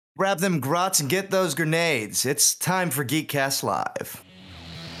Grab them grots and get those grenades. It's time for Geekcast Live.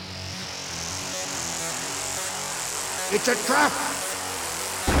 It's a trap!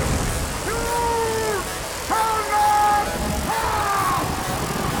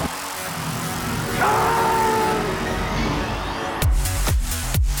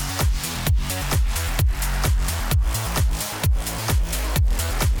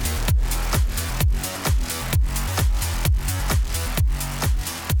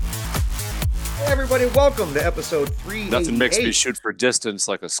 Everybody, welcome to episode 388. Nothing makes me shoot for distance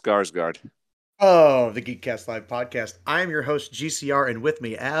like a Skarsgård. Oh, the Geekcast Live podcast. I'm your host, GCR, and with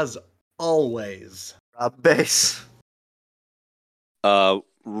me, as always, Rob Bass.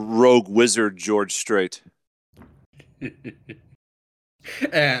 Rogue Wizard George Strait.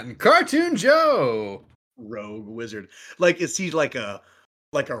 And Cartoon Joe. Rogue Wizard. Like, is he like a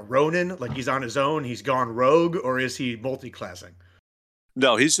Ronin? Like he's on his own, he's gone rogue, or is he multi-classing?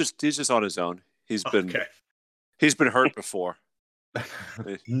 No, he's just on his own. He's been hurt before.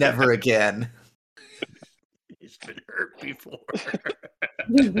 Never again. He's been hurt before.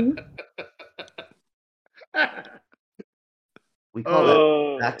 We call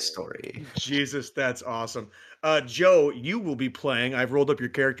it backstory. Jesus, that's awesome. Joe, you will be playing. I've rolled up your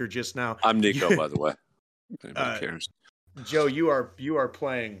character just now. I'm Nico, by the way. If anybody cares. Joe, you are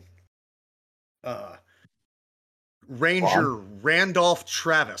playing Ranger Randolph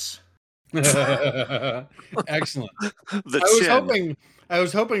Travis. Excellent. I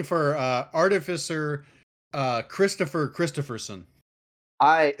was hoping for Artificer Christopher Christopherson.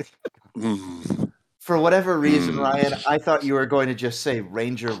 For whatever reason, Ryan, I thought you were going to just say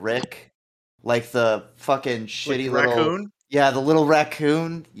Ranger Rick, like the fucking shitty like little raccoon. Yeah, the little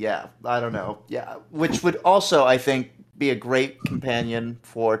raccoon. Yeah, I don't know. Yeah, which would also, I think, be a great companion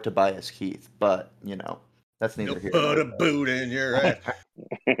for Tobias Keith. But you know, that's neither here nor Put a there. boot in your ass.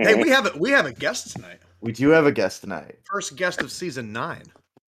 Hey, we have a guest tonight. We do have a guest tonight. First guest of season 9.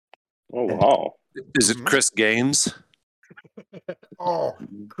 Oh, wow. Is it Chris Gaines? Oh,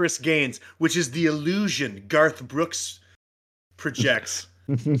 Chris Gaines, which is the illusion Garth Brooks projects.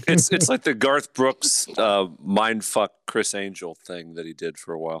 It's like the Garth Brooks mindfuck Chris Angel thing that he did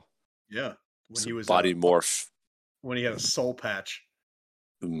for a while. Yeah, when he was body morph. when he had a soul patch.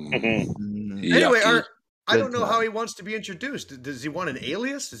 Yucky. Anyway, I don't know Good how he wants to be introduced. Does he want an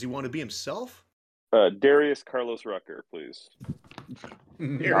alias? Does he want to be himself? Darius Carlos Rucker, please. All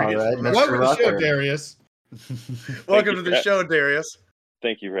right, Mr. Welcome to the show, Rucker. Darius. Welcome you, to the Pat. show, Darius.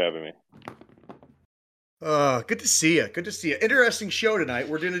 Thank you for having me. Good to see you. Good to see you. Interesting show tonight.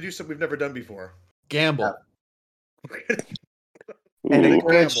 We're going to do something we've never done before. Gamble. And Ooh.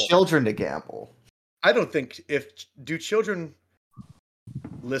 encourage Gamble. children to gamble. I don't think do children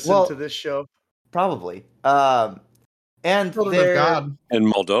listen to this show? Probably. And Children of God. In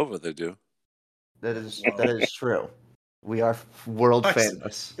Moldova, they do. that is true. We are world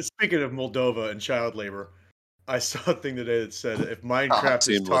famous. Speaking of Moldova and child labor, I saw a thing today that said if Minecraft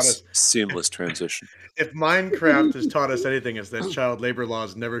has taught us Seamless transition. if Minecraft has taught us anything, is that child labor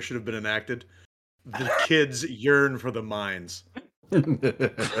laws never should have been enacted. The kids yearn for the mines.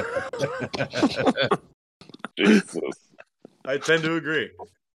 Jesus. I tend to agree.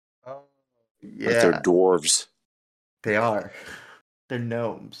 But Yeah, they're dwarves. they are. They're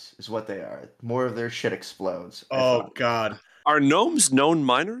gnomes, is what they are. More of their shit explodes. I Oh thought. God. Are gnomes known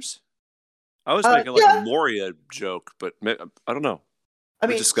miners? I was Uh, making like yeah. a Moria joke, but I don't know. I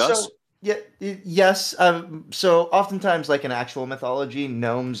mean, discuss? so, yes. So oftentimes, like in actual mythology,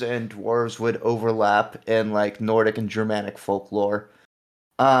 gnomes and dwarves would overlap in like Nordic and Germanic folklore.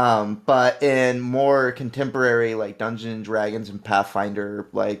 But in more contemporary, like Dungeons and Dragons and Pathfinder,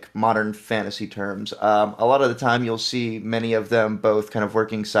 like modern fantasy terms, a lot of the time you'll see many of them both kind of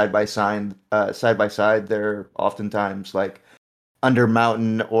working side by side. They're oftentimes like under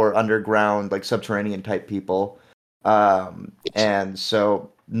mountain or underground, like subterranean type people. And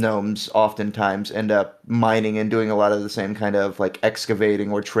so gnomes oftentimes end up mining and doing a lot of the same kind of like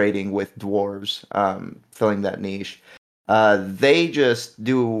excavating or trading with dwarves, filling that niche. They just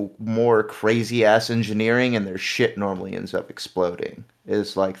do more crazy ass engineering and their shit normally ends up exploding,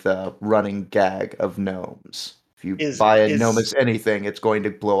 is like the running gag of gnomes. If you buy a gnome as anything, it's going to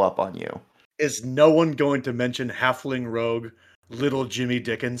blow up on you. Is no one going to mention Halfling Rogue Little Jimmy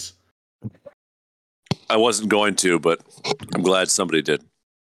Dickens? I wasn't going to, but I'm glad somebody did.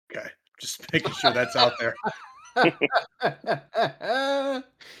 Okay. Just making sure that's out there.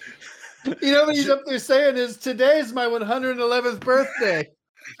 You know what he's up there saying is, today's my 111th birthday.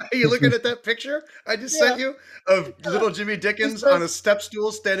 Are you looking at that picture I just sent you of little Jimmy Dickens on a step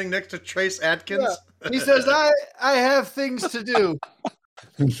stool standing next to Trace Adkins? He says, I have things to do.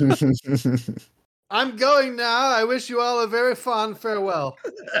 I'm going now. I wish you all a very fond farewell.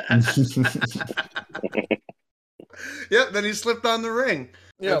 Yep. Then he slipped on the ring.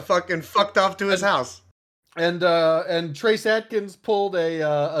 Yeah. And fucking fucked off to his house. And Trace Adkins pulled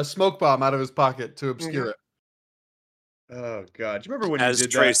a smoke bomb out of his pocket to obscure it. Oh God! Do you remember when As you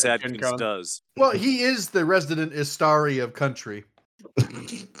did Trace that at Gen Adkins Con? does. Well, he is the resident Istari of country.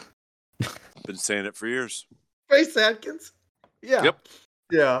 Been saying it for years. Trace Adkins. Yeah. Yep.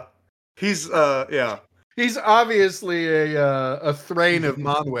 Yeah. He's yeah. He's obviously a Thrain of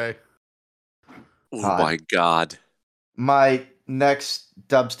Monway. Oh Hot. my God. My next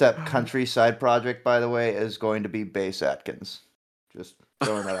dubstep country side project, by the way, is going to be Bass Atkins. Just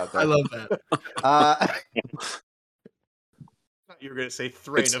throwing that out there. I love that. You were gonna say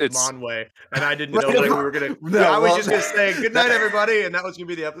Thrain of It's- Monway, and I didn't know when we were gonna. No, I was well- just gonna say good night, everybody, and that was gonna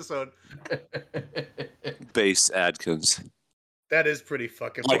be the episode. Bass Adkins. That is pretty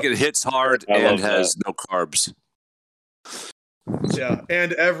fucking. Like funny. it hits hard I and love has no carbs. Yeah,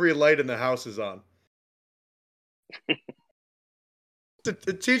 and every light in the house is on.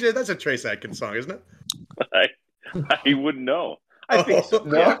 TJ, that's a Trace Adkins song, isn't it? I wouldn't know. I think so.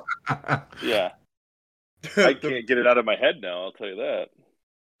 No? Yeah. I can't get it out of my head now, I'll tell you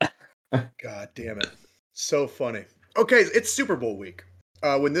that. God damn it. So funny. Okay, it's Super Bowl week.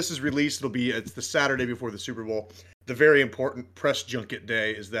 When this is released, it's the Saturday before the Super Bowl. The very important press junket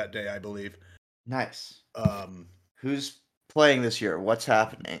day is that day, I believe. Nice. Um, Who's playing this year? What's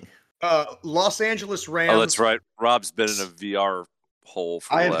happening? Los Angeles Rams. Oh, that's right. Rob's been in a VR hole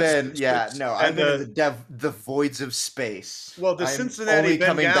for the I've last been, 6 yeah, weeks. no, I've And been in the voids of space. Well, the I'm Cincinnati only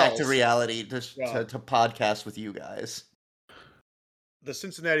coming back to Bengals- reality Yeah. to podcast with you guys. The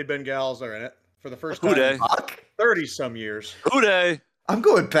Cincinnati Bengals are in it for the first Who time dey? in Fuck. 30-some years. Who day? I'm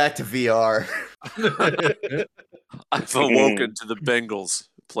going back to VR. I've awoken to the Bengals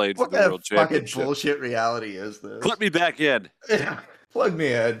played for What the kind World of fucking Championship. bullshit reality is this? Put me back in. Plug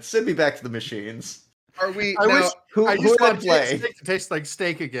me in. Send me back to the machines. Are we I now? wish Who, I who just would I want play? steak to taste like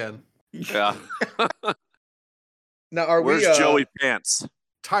steak again. Yeah. Now are Where's we? Joey Pants?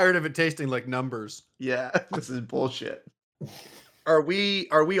 Tired of it tasting like numbers. Yeah, this is bullshit. Are we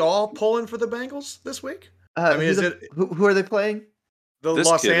all pulling for the Bengals this week? I mean, who is the- it- who are they playing? The This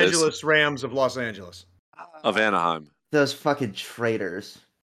Los kid is. Angeles Rams of Los Angeles. Of Anaheim. Those fucking traitors.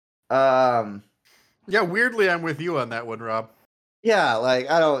 Yeah, weirdly, I'm with you on that one, Rob. Yeah, like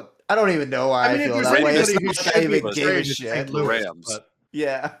I don't even know why I, mean, if feel there's that way. anybody It's who not like should I be even give a afraid, it's shit. St. Louis, Rams. but-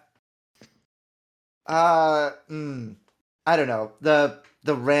 Yeah. I don't know.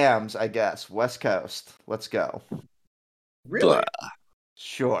 The Rams, I guess. West Coast. Let's go. Really? Blah.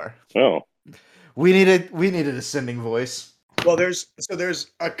 Sure. Oh. We needed a sending voice. Well, there's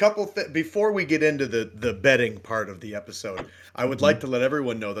a couple before we get into the betting part of the episode. I would like to let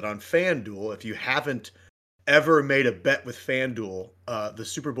everyone know that on FanDuel, if you haven't ever made a bet with FanDuel, the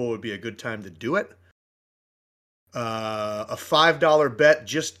Super Bowl would be a good time to do it. A $5 bet,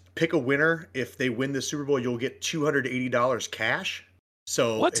 just pick a winner. If they win the Super Bowl, you'll get $280 cash.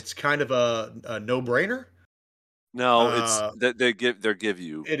 So What? it's kind of a no-brainer. No, Uh, it's they give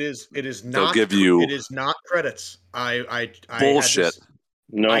you It is They'll not. give you- It is not credits. I had bullshit. this-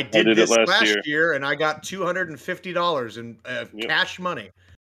 No, I did it this last last year. and I got $250 in Yep. cash money.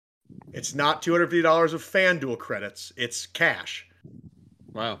 It's not $250 of FanDuel credits. It's cash.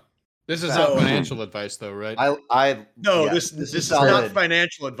 Wow. This is So- not financial advice, though, right? No, yeah, this is solid. not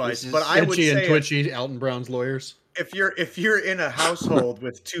financial advice. This is But I would Twitchy and say Twitchy, Alton Brown's lawyers. if you're in a household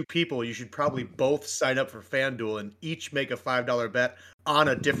with two people, you should probably both sign up for FanDuel and each make a $5 bet on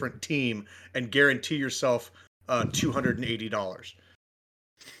a different team and guarantee yourself $280.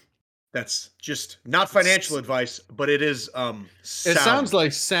 That's just not financial advice, but it is It sound. sounds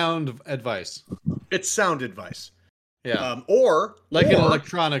like sound advice. It's sound advice. Yeah. Or Like an or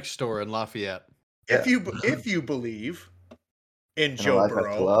electronics store in Lafayette. if you believe in Joe life I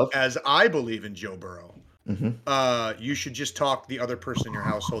Burrow, love. as I believe in Joe Burrow, Mhm. you should just talk the other person in your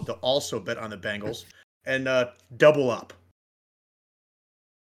household to also bet on the Bengals and double up.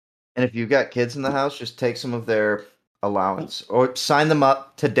 And if you've got kids in the house, just take some of their allowance or sign them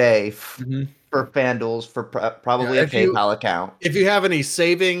up today for FanDuels for probably Yeah, a if you- PayPal account. If you have any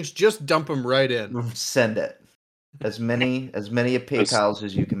savings, just dump them right in. Send it. As many of PayPals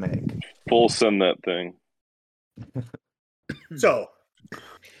as you can make. Full send that thing. So Now,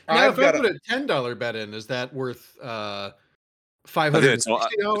 I've if I got put a $10 bet in, is that worth I $560? think it's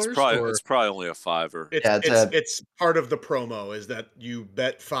probably only a $5. it's part of the promo is that you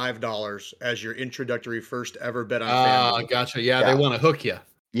bet $5 as your introductory first ever bet on FanDuel. Gotcha. Yeah, Yeah. they want to hook you.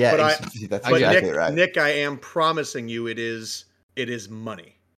 Yeah, But that's But exactly right. Nick, I am promising you it is It is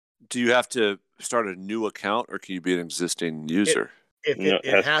money. Do you have to start a new account, or can you be an existing user?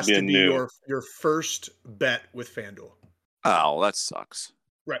 It has to be your first bet with FanDuel. Oh, that sucks.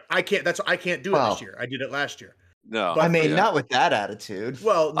 Right. I can't do it this year. I did it last year. No, I mean, not with that attitude.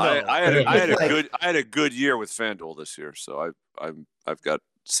 Well, no. I had a good year with FanDuel this year, so I've got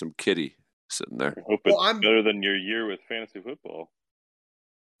some kitty sitting there. I hope it's better than your year with fantasy football.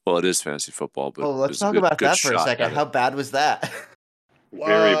 Well, it is fantasy football, but let's talk about that for a second. How bad was that?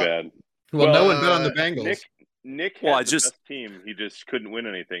 Very bad. Well, no one bet on the Bengals. Nick had the best team. He just couldn't win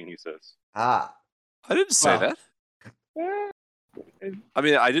anything, he says. I didn't say that. I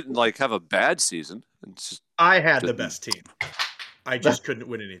mean, I didn't have a bad season. I had the best team. I just couldn't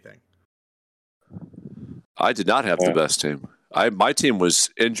win anything. I did not have the best team. My team was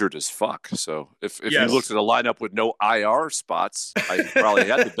injured as fuck. So if you looked at a lineup with no IR spots, I probably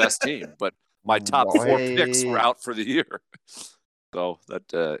had the best team. But my top 4 picks were out for the year. So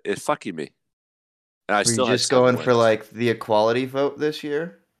that it fucking me. And I still just going for the equality vote this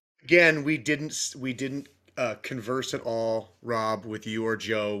year. Again, we didn't converse at all, Rob, with you or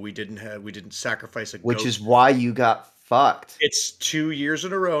Joe. We didn't sacrifice a goat. Which is why you got fucked. It's 2 years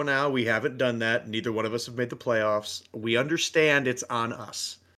in a row now. We haven't done that. Neither one of us have made the playoffs. We understand it's on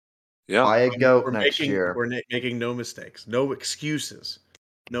us. Yeah, buy a goat next year. We're making no mistakes, no excuses.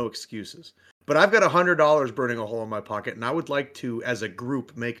 But I've got $100 burning a hole in my pocket, and I would like to, as a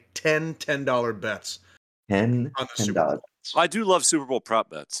group, make 10 $10 bets. $10 I do love Super Bowl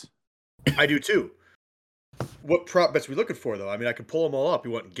prop bets. I do too. What prop bets are we looking for, though? I mean, I can pull them all up.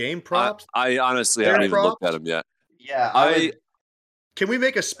 You want game props? I honestly haven't even looked at them yet. Yeah, Can we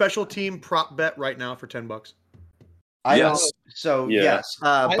make a special team prop bet right now for $10? Yes. Yes.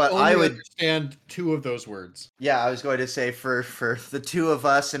 But I would understand 2 of those words. Yeah, I was going to say for the 2 of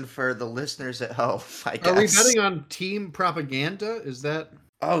us and for the listeners at home. I guess. Are we betting on team propaganda? Is that?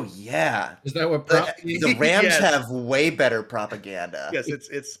 Oh yeah. Is that what the Rams have way better propaganda? Yes,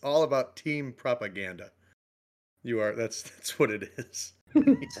 it's all about team propaganda. That's what it is.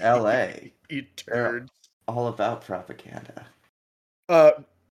 It's LA. Eat turds. All about propaganda.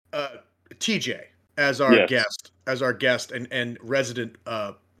 TJ, as our guest and resident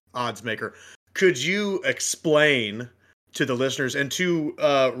odds maker, could you explain to the listeners and to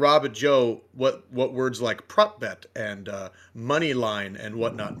Rob and Joe what words like prop bet and money line and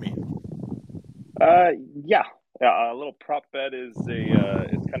whatnot mean? Yeah. A little prop bet is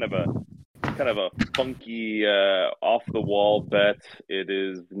it's kind of a funky off the wall bet. It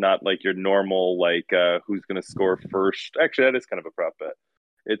is not like your normal who's going to score first. Actually, that is kind of a prop bet.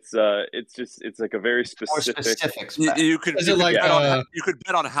 It's like a very specific. You could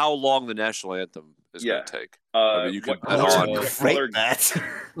bet on how long the national anthem is going to take. You could bet on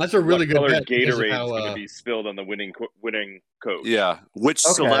That's a really good bet. Gatorade is going to be spilled on the winning coach. Yeah, which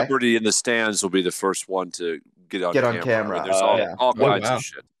celebrity in the stands will be the first one to get on camera? There's all kinds of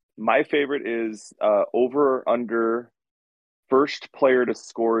shit. My favorite is over under first player to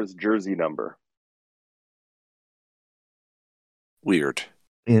score his jersey number. Weird.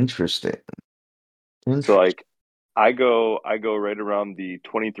 Interesting. So I go right around the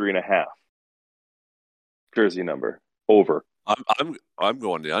 23.5 jersey number over. I'm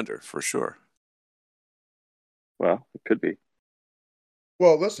going the under for sure. Well, it could be.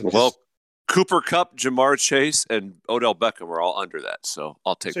 Well, listen. Cooper Kupp, Jamar Chase, and Odell Beckham are all under that, so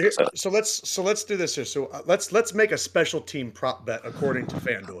I'll take those. So let's do this here. So let's make a special team prop bet according to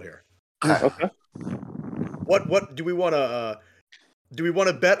FanDuel here. Okay. What do we want to? Do we want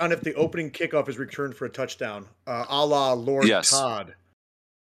to bet on if the opening kickoff is returned for a touchdown, a la Lord Todd?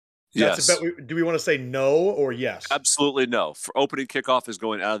 Yes. That's a bet. Do we want to say no or yes? Absolutely no. For opening kickoff is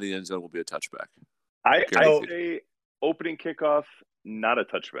going out of the end zone will be a touchback. I say opening kickoff, not a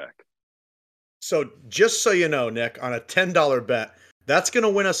touchback. So just so you know, Nick, on a $10 bet, that's going to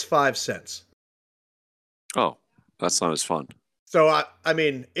win us 5 cents. Oh, that's not as fun. So I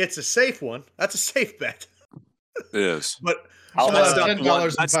mean, it's a safe one. That's a safe bet. It is. But that's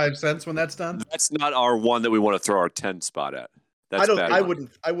 $10.05 when that's done. That's not our one that we want to throw our 10 spot at. That's I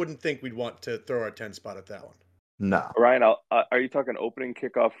wouldn't think we'd want to throw our 10 spot at that one. No. Ryan, are you talking opening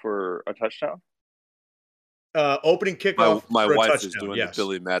kickoff for a touchdown? Opening kickoff. My for wife a touchdown, is doing the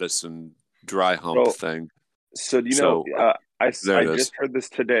Billy Madison dry hump thing. So do you know? I just heard this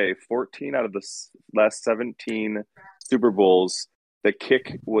today. 14 out of the last 17 Super Bowls, the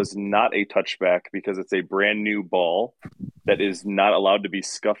kick was not a touchback because it's a brand new ball that is not allowed to be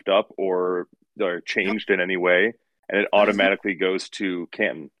scuffed up or changed in any way, and it automatically goes to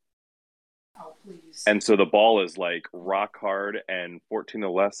Canton. Oh, please. And so the ball is like rock hard, and 14 of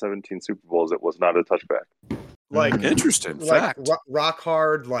the last 17 Super Bowls, it was not a touchback. Like interesting like fact. Rock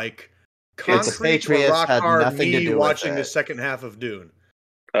hard, like It's concrete, or Patriots rock had hard. nothing to Me do with watching the it. second half of Dune.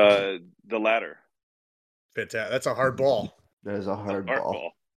 The latter. Fantastic. That's a hard ball. That is a hard Hard ball.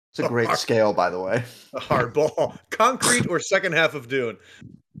 ball. It's a great scale, by the way. A hard ball. Concrete or second half of Dune.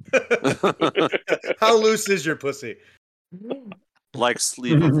 How loose is your pussy? Like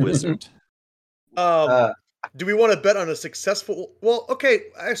Sleeve of Wizard. Do we want to bet on a successful? Well, okay.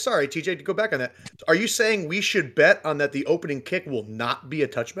 Sorry, TJ, to go back on that. Are you saying we should bet on that the opening kick will not be a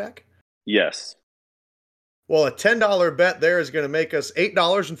touchback? Yes. Well, a $10 bet there is going to make us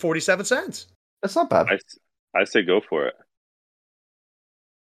 $8.47. That's not bad. I say go for it.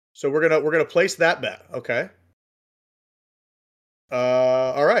 So we're gonna place that bet. Okay.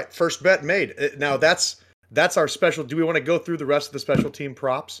 All right. First bet made. Now that's our special. Do we want to go through the rest of the special team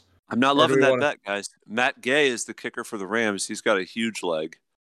props? I'm not loving that bet, guys. Matt Gay is the kicker for the Rams. He's got a huge leg.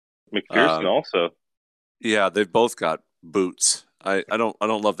 McPherson also. Yeah, they've both got boots. I don't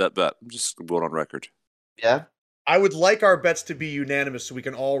love that bet. I'm just going on record. Yeah. I would like our bets to be unanimous so we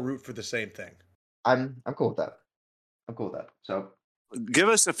can all root for the same thing. I'm cool with that. I'm cool with that. So give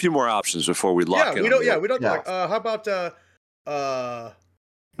us a few more options before we lock in. We don't like. How about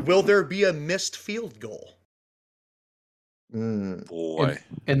will there be a missed field goal? Boy.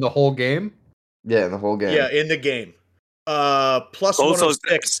 In the whole game? Yeah, in the whole game. Yeah, in the game. Plus also,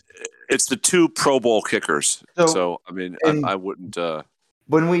 106. It's the two Pro Bowl kickers. So I mean, I wouldn't.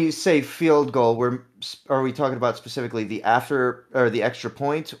 When we say field goal, are we talking about specifically the after or the extra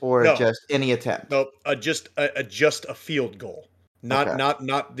point, or just any attempt? No, just a field goal,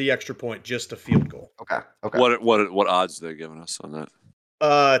 not the extra point, just a field goal. Okay. What odds are they giving us on that?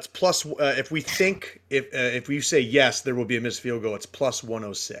 It's plus. If we think if we say yes, there will be a missed field goal. It's plus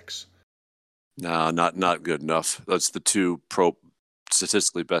 106. No, not good enough. That's the two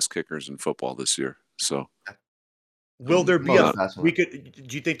statistically best kickers in football this year. So. Will there be do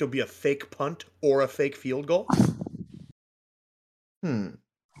you think there'll be a fake punt or a fake field goal?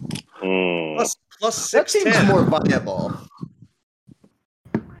 Plus 610. That seems more viable.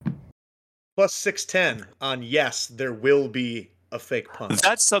 Plus 610 on yes, there will be a fake punt.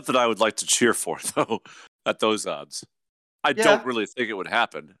 That's something I would like to cheer for, though, at those odds. I don't really think it would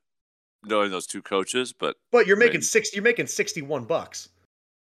happen, knowing those two coaches, but you're making $61.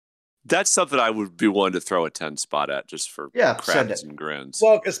 That's something I would be willing to throw a 10 spot at just for craps and grins.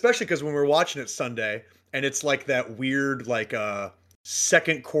 Well, especially because when we're watching it Sunday, and it's like that weird,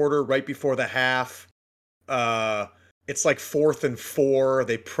 second quarter right before the half. It's like 4th and 4.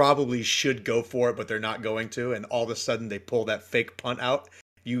 They probably should go for it, but they're not going to. And all of a sudden, they pull that fake punt out.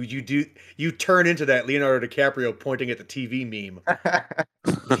 You turn into that Leonardo DiCaprio pointing at the TV meme.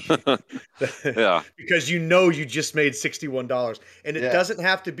 Yeah, because you just made $61, and it doesn't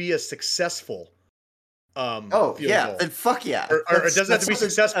have to be a successful. Field goal. Then fuck yeah. Or it doesn't have to be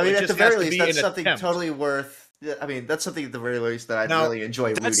successful. I mean, it at just the very has to least, be that's an something attempt. totally worth. I mean, that's something at the very least that I'd really enjoy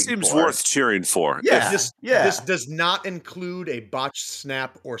rooting for. That seems worth cheering for. Yeah, This does not include a botched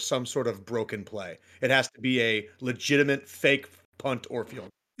snap or some sort of broken play. It has to be a legitimate fake punt or field.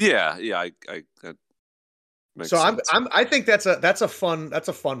 Yeah. That makes sense. I think that's a fun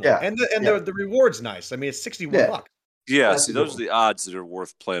one. Yeah. And the reward's nice. I mean, it's $61. Yeah, see, those are the odds that are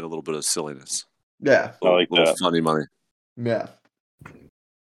worth playing a little bit of silliness. Yeah, I like little that. funny money. Yeah.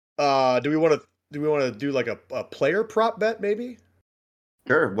 Do we want to do like a player prop bet maybe?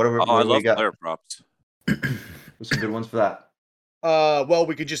 Sure. Whatever. I love player props. There's some good ones for that. Well,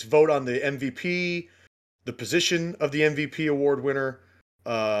 we could just vote on the MVP, the position of the MVP award winner.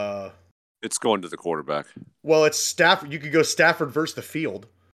 It's going to the quarterback. Well, it's Stafford. You could go Stafford versus the field.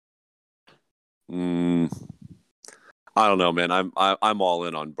 I don't know, man. I'm all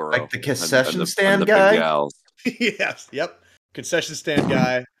in on Burrow. Like the concession and stand the guy. Big gals. Yes. Yep. Concession stand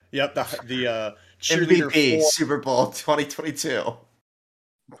guy. Yep. The MVP Super Bowl 2022.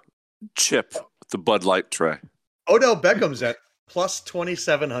 Chip with the Bud Light tray. Odell Beckham's at plus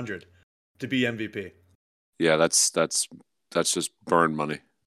 2,700 to be MVP. Yeah, that's just burn money.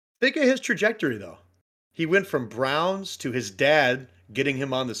 Think of his trajectory, though. He went from Browns to his dad getting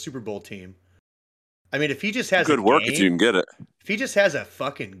him on the Super Bowl team. I mean, if he just has good work, if you can get it. If he just has a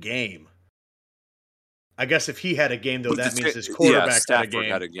fucking game. I guess if he had a game, though, that means his quarterback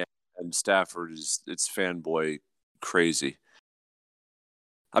had a game. And Stafford it's fanboy crazy.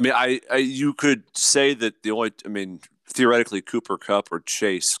 I mean, you could say that theoretically Cooper Kupp or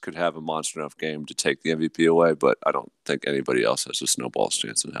Chase could have a monster enough game to take the MVP away, but I don't think anybody else has a snowball's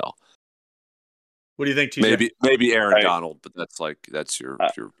chance in hell. What do you think, TJ? Maybe Aaron Donald, but that's your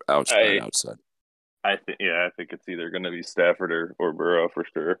outside. I think it's either going to be Stafford or Burrow for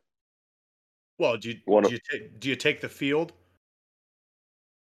sure. Well, do you take the field?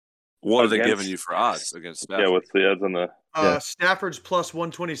 What are they giving you for odds against Stafford? Yeah, what's the odds on the? Stafford's plus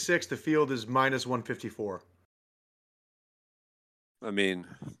 126. The field is minus 154. I mean,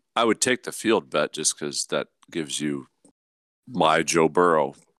 I would take the field bet just because that gives you my Joe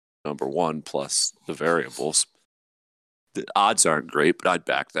Burrow number one plus the variables. The odds aren't great, but I'd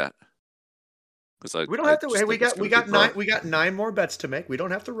back that. We don't have to. Hey, we got 9 more bets to make. We don't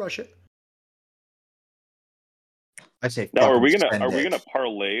have to rush it. I say. Now, are we gonna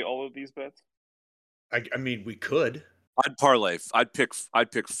parlay all of these bets? I mean, we could. I'd parlay. I'd pick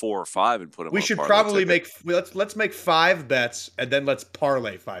 4 or 5 and put them. We should probably make. Let's make 5 bets and then let's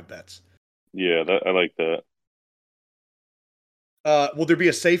parlay 5 bets. Yeah, I like that. Will there be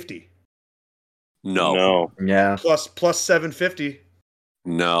a safety? No. Yeah. Plus 750.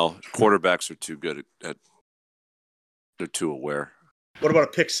 No, quarterbacks are too good at. They're too aware. What about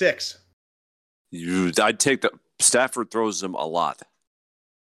a pick 6? I'd take the Stafford throws them a lot.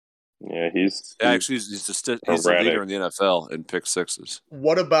 Yeah, he's the leader in the NFL in pick 6s.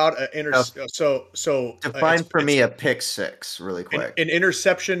 What about an interception? So define for me a pick 6 really quick. An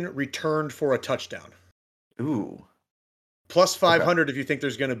interception returned for a touchdown. Ooh. Plus 500 if you think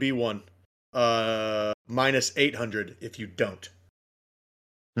there's going to be one. Minus 800 if you don't.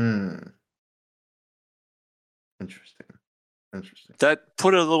 Interesting. That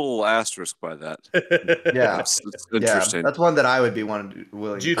put a little asterisk by that. Yeah, it's interesting. Yeah, that's one that I would be willing.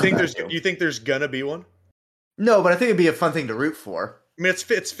 Do you think there's gonna be one? No, but I think it'd be a fun thing to root for. I mean, it's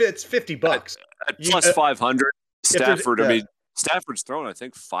 $50 at plus 500. Stafford. I mean, Stafford's thrown I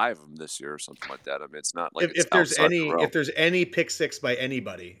think 5 of them this year or something like that. I mean, it's not like if there's any pick 6 by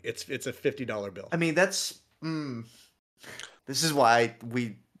anybody, it's a $50 bill. I mean, that's this is why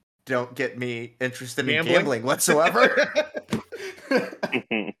we don't get me interested in gambling whatsoever.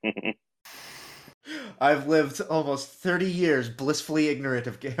 I've lived almost 30 years blissfully ignorant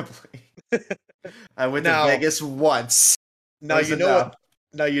of gambling. I went to Vegas once. Now you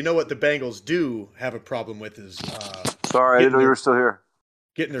know what the Bengals do have a problem with is sorry, I didn't know you were still here.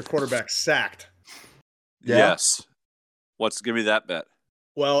 Getting their quarterback sacked. Yeah. Yes. Give me that bet.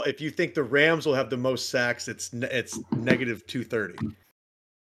 Well, if you think the Rams will have the most sacks, it's negative 230.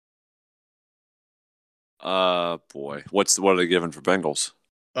 Boy, what are they giving for Bengals?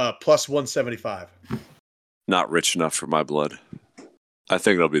 Plus 175. Not rich enough for my blood. I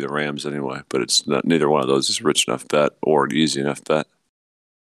think it'll be the Rams anyway, but it's not. Neither one of those is a rich enough bet or an easy enough bet.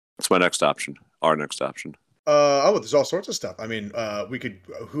 It's my next option. Our next option. There's all sorts of stuff. I mean, we could.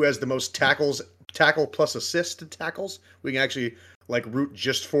 Who has the most tackle plus assist tackles? We can actually root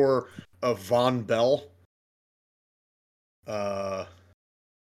just for Von Bell.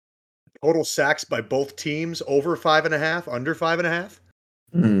 Total sacks by both teams over 5.5, under 5.5.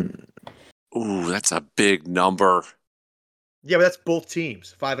 Ooh, that's a big number. Yeah, but that's both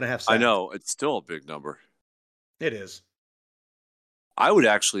teams. 5.5 sacks. I know it's still a big number. It is. I would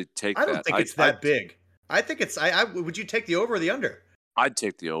actually take that. I don't think it's that big. I think it's. Would you take the over or the under? I'd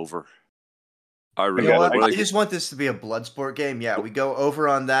take the over. I really. You know what? I just want this to be a blood sport game. Yeah, we go over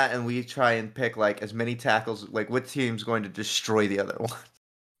on that, and we try and pick as many tackles. What team's going to destroy the other one?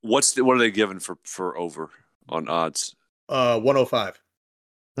 What are they giving for over on odds? 105.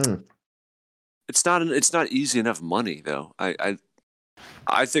 It's not easy enough money though. I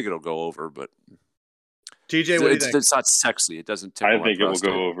think it'll go over, but TJ, what do you think? It's not sexy. It doesn't. I think it will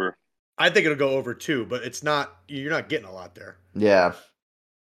go over. I think it'll go over too, but it's not. You're not getting a lot there. Yeah.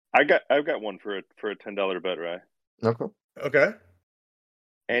 I've got one for a $10 bet, right? Okay.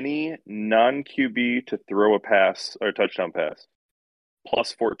 Any non-QB to throw a pass or a touchdown pass,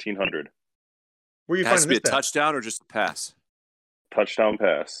 plus 1,400. Where you finding this? Has to be a bet? touchdown or just a pass? Touchdown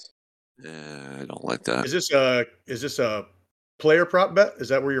pass. I don't like that. Is this a player prop bet? Is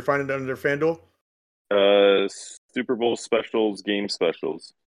that where you're finding it under FanDuel? Super Bowl specials, game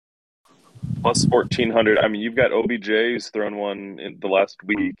specials. Plus 1,400. I mean, you've got OBJ who's thrown one in the last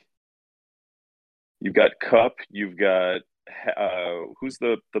week. You've got Kupp. You've got who's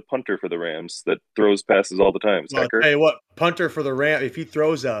the punter for the Rams that throws passes all the time? Well, I'll tell you what, punter for the Rams. If he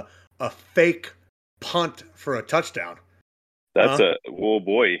throws a fake punt for a touchdown, that's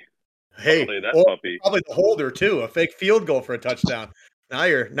boy. Hey, that puppy. Probably the holder too. A fake field goal for a touchdown. Now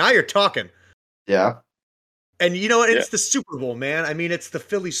you're talking. Yeah. And you know what? It's the Super Bowl, man. I mean, it's the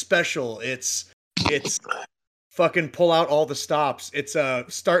Philly special. It's fucking pull out all the stops. It's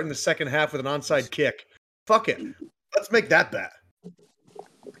starting the second half with an onside kick. Fuck it. Let's make that bet.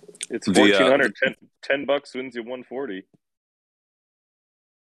 It's 1,400. $10 wins you 140.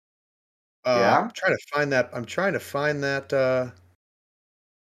 I'm trying to find that.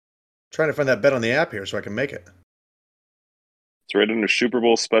 Trying to find that bet on the app here so I can make it. It's right under Super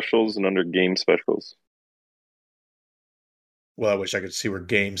Bowl specials and under game specials. Well, I wish I could see where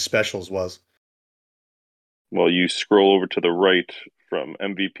game specials was. Well, you scroll over to the right from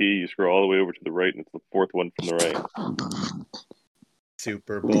MVP. You scroll all the way over to the right, and it's the fourth one from the right.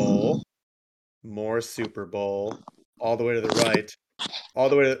 Super Bowl. More Super Bowl. All the way to the right. All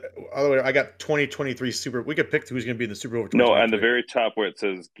the way. I got 2023 Super. We could pick who's going to be in the Super Bowl. No, and the very top where it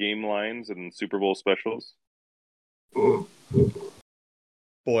says game lines and Super Bowl specials. Boy,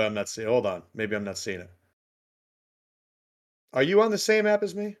 I'm not seeing. Hold on, maybe I'm not seeing it. Are you on the same app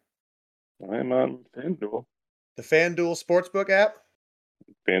as me? I'm on FanDuel. The FanDuel Sportsbook app.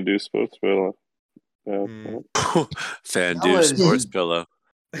 FanDuel Sportsbook. FanDuel Sports Pillow.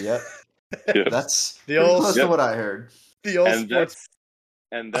 Yep. Yes. That's the old close to what I heard. The old and sports.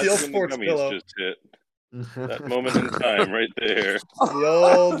 That's when sports the gummies pillow. just hit. That moment in time right there.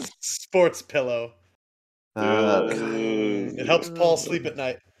 The old sports pillow. It helps Paul sleep at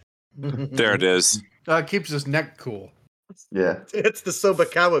night. There it is. It keeps his neck cool. Yeah. It's the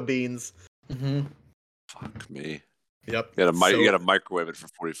Sobakawa beans. Mm-hmm. Fuck me. Yep. You gotta microwave it for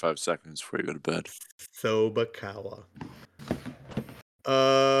 45 seconds before you go to bed. Sobakawa.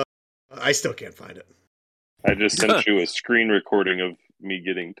 I still can't find it. I just sent you a screen recording of me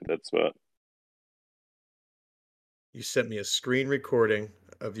getting to that spot. You sent me a screen recording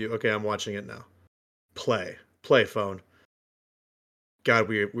of you. Okay, I'm watching it now. Play phone. God,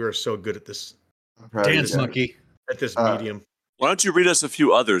 we are so good at this. Dance monkey. At this medium. Why don't you read us a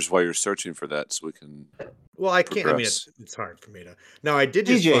few others while you're searching for that so we can Well, I can't. progress. I mean, it's hard for me to. Now, I did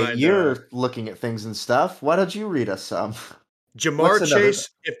just DJ, find. you're looking at things and stuff. Why don't you read us some? Jamar What's another- Chase.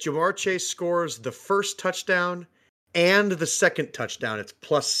 If Jamar Chase scores the first touchdown and the second touchdown, it's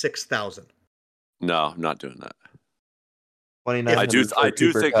plus 6,000. No, I'm not doing that. 29. I do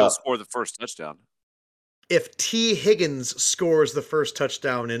think he'll score the first touchdown. If T. Higgins scores the first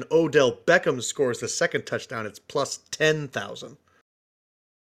touchdown and Odell Beckham scores the second touchdown, it's plus 10,000.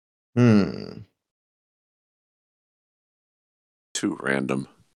 Too random.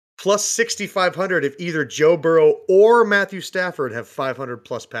 Plus 6,500 if either Joe Burrow or Matthew Stafford have 500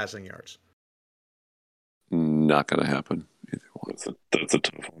 plus passing yards. Not going to happen. Either one. That's a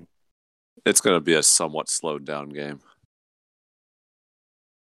tough one. It's going to be a somewhat slowed down game.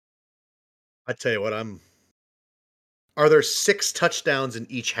 I tell you what, Are there 6 touchdowns in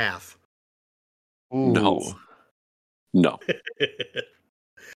each half? Ooh. No.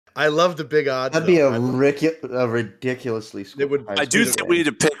 I love the big odds. That'd be a ridiculously. I do think we need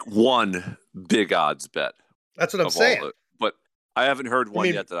to pick one big odds bet. That's what I'm saying. But I haven't heard one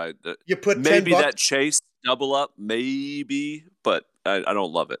yet that you put maybe that Chase double up, maybe, but I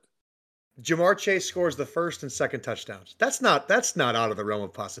don't love it. Jamar Chase scores the first and second touchdowns. That's not out of the realm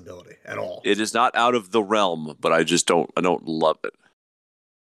of possibility at all. It is not out of the realm, but I don't love it.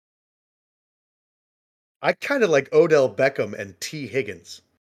 I kind of like Odell Beckham and T. Higgins.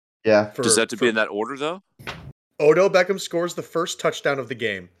 Yeah. Does that have to be in that order though? Odell Beckham scores the first touchdown of the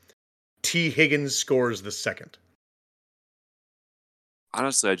game. T. Higgins scores the second.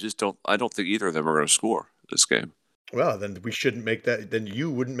 Honestly, I don't think either of them are going to score this game. Well, then we shouldn't make that. Then you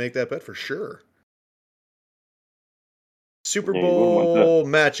wouldn't make that bet for sure. Super Bowl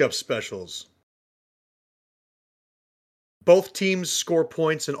matchup specials. Both teams score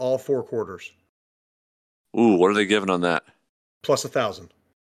points in all 4 quarters. Ooh, what are they giving on that? Plus 1,000.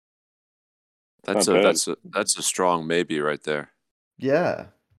 That's a strong maybe right there. Yeah.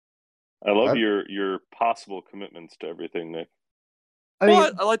 I love your possible commitments to everything, Nick.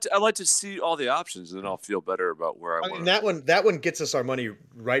 I like to see all the options, and then I'll feel better about where I want. That one gets us our money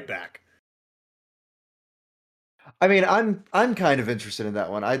right back. I mean, I'm kind of interested in that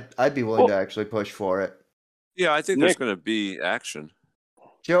one. I'd be willing to actually push for it. Yeah, I think there's going to be action.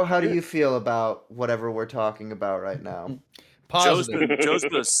 Joe, how do you feel about whatever we're talking about right now? Positive. Joe's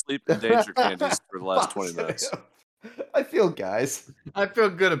been asleep in danger candies for the last 20 minutes. I feel, guys. I feel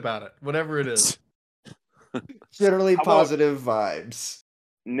good about it, whatever it is. Generally positive vibes.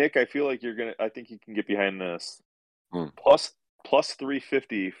 Nick, I feel like I think you can get behind this. Plus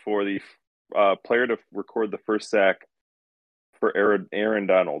 350 for the player to record the first sack for Aaron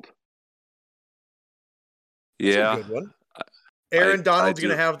Donald. Yeah. That's a good one. Aaron Donald's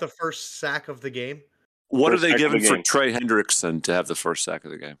going to have the first sack of the game. What are they giving for Trey Hendrickson to have the first sack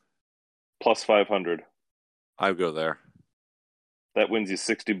of the game? Plus 500. I would go there. That wins you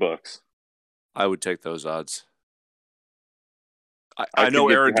 $60. I would take those odds. I know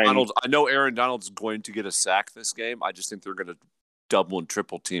Aaron Donald. I know Aaron Donald's going to get a sack this game. I just think they're going to double and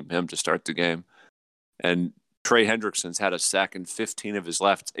triple team him to start the game. And Trey Hendrickson's had a sack in 15 of his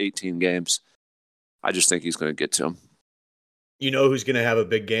last 18 games. I just think he's going to get to him. You know who's going to have a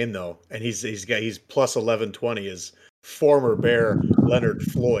big game though, and he's plus 1120 is former Bear Leonard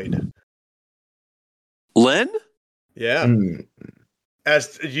Floyd. Len? Yeah. Do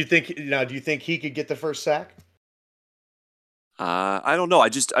you think he could get the first sack? I don't know. I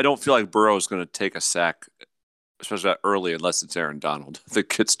don't feel like Burrow is going to take a sack, especially that early, unless it's Aaron Donald that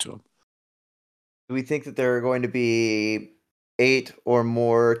gets to him. Do we think that there are going to be 8 or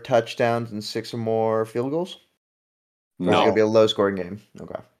more touchdowns and 6 or more field goals? Or No. It's going to be a low-scoring game.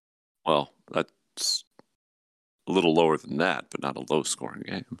 Okay. Well, that's a little lower than that, but not a low-scoring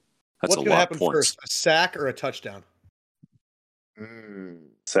game. That's What's a going to lot happen of points. first, a sack or a touchdown?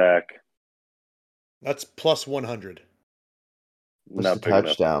 Sack. That's plus 100. What's the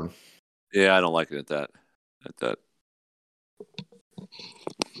touchdown? Enough. Yeah, I don't like it at that.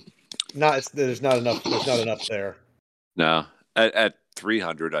 There's not enough there. No, at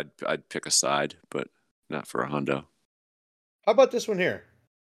 300, I'd pick a side, but not for a hundo. How about this one here?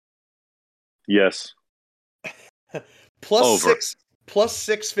 Yes. Plus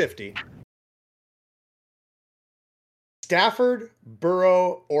 650. Stafford,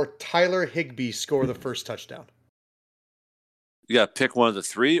 Burrow, or Tyler Higbee score the first touchdown. You got to pick one of the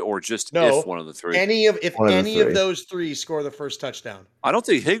three, or just No, if one of the three. If any of those three score the first touchdown. I don't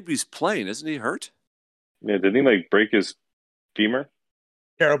think Higbee's playing. Isn't he hurt? Yeah, didn't he break his femur?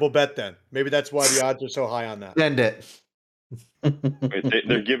 Terrible bet then. Maybe that's why the odds are so high on that. Send it. Wait,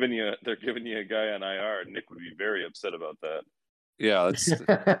 they're giving you a guy on IR. Nick would be very upset about that. Yeah, that's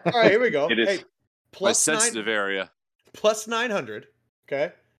all right. Here we go. It is my sensitive area. Plus 900.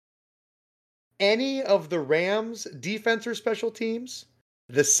 Okay. Any of the Rams defense or special teams,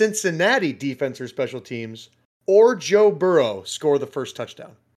 the Cincinnati defense or special teams, or Joe Burrow score the first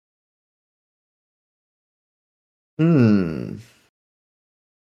touchdown.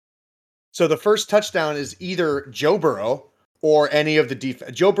 So the first touchdown is either Joe Burrow or any of the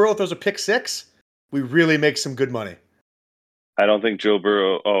defense. Joe Burrow throws a pick 6. We really make some good money. I don't think Joe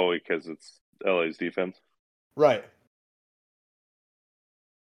Burrow. Oh, because it's LA's defense. Right.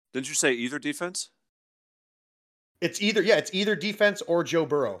 Didn't you say either defense? It's either defense or Joe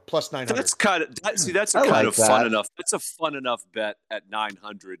Burrow plus 900. That's kind of that's a kind of fun enough. That's a fun enough bet at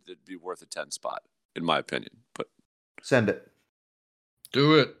 900 that'd be worth a 10 spot, in my opinion. But send it.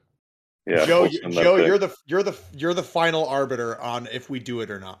 Do it. Yeah, Joe, you're the final arbiter on if we do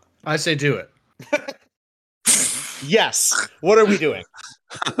it or not. I say do it. Yes. What are we doing?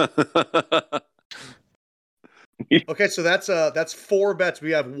 Okay, so that's 4 bets. We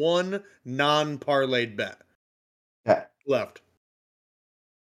have 1 non-parlayed bet left.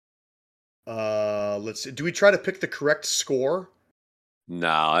 Let's see. Do we try to pick the correct score?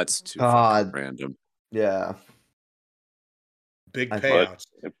 No, that's too random. Yeah. Big payouts.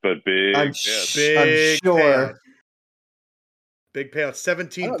 But big. I'm big sure. Payouts. Big payouts.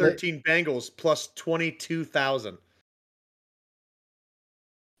 17-13 Bengals plus 22,000.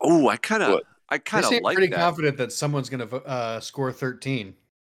 Oh, I kind of like pretty that. Confident that someone's going to score 13.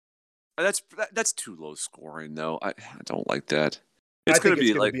 That's too low scoring though. I don't like that. It's going to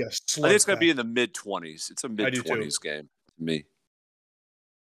be like I think it's going to be in the mid 20s. It's a mid 20s game to me.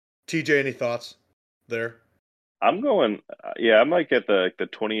 TJ, any thoughts there? I'm going. I'm like at the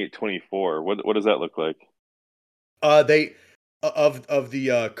 28-24. What does that look like? They of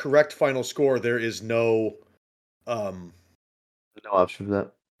the correct final score. There is no option for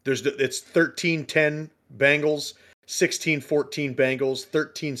that. It's 13-10 Bengals, 16-14 Bengals,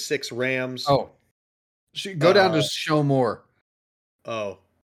 13-6 Rams. Oh, go down to show more. Oh,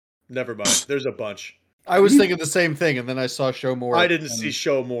 never mind. There's a bunch. I was thinking the same thing, and then I saw show more. I didn't see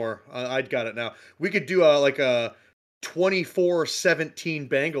show more. I'd got it now. We could do like a 24-17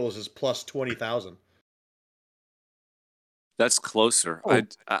 Bengals is plus 20,000. That's closer. Oh,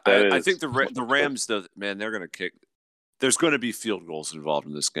 I think the Rams, they're going to kick. There's going to be field goals involved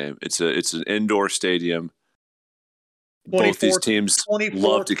in this game. It's an indoor stadium. Both these teams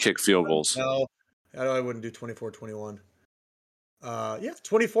love to kick field goals. No, I wouldn't do 24-21.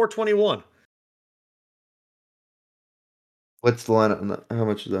 24-21. What's the line on that? How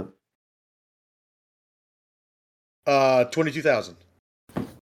much is that? 22,000.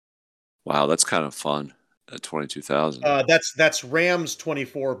 Wow, that's kind of fun. At 22,000. That's Rams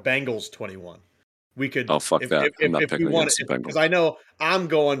 24, Bengals 21. We could. Oh fuck that! I'm not picking against the Bengals because I know I'm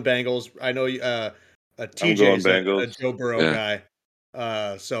going Bengals. I know TJ's a Joe Burrow guy.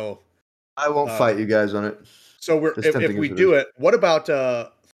 So I won't fight you guys on it. So if we do it, what about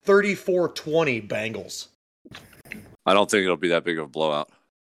 34-20 Bengals? I don't think it'll be that big of a blowout.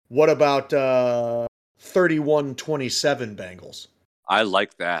 What about 31-27 Bengals. I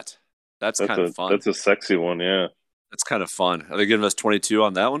like that. That's kind of fun. That's a sexy one, yeah. That's kind of fun. Are they giving us 22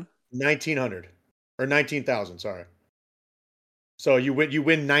 on that one? 1,900 or 19,000. Sorry. So you win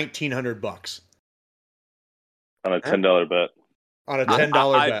 $1,900 on a $10 bet. On a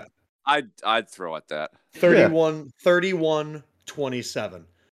 $10 bet. I'd throw at that. 31-27.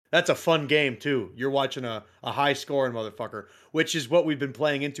 That's a fun game too. You're watching a high scoring motherfucker, which is what we've been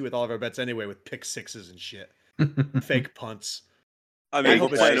playing into with all of our bets anyway, with pick sixes and shit, fake punts. I mean,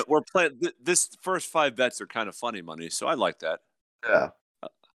 we're playing. This first 5 bets are kind of funny money, so I like that. Yeah.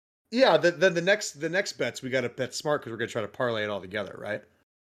 Yeah. Then the next bets we got to bet smart because we're gonna try to parlay it all together, right?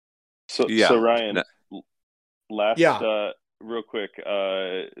 So Ryan, real quick,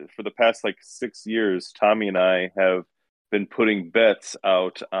 for the past 6 years, Tommy and I have been putting bets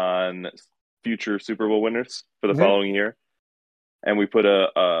out on future Super Bowl winners for the following year, and we put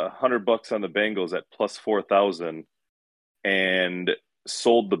 $100 on the Bengals at plus 4,000, and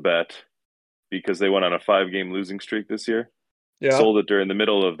sold the bet because they went on a 5-game losing streak this year. Yeah, sold it during the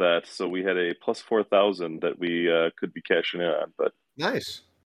middle of that, so we had a plus 4,000 that we could be cashing in on, but nice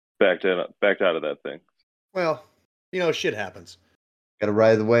backed out of that thing. Well, shit happens. Got to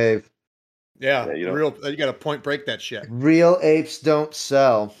ride the wave. Yeah, you got to point break that shit. Real apes don't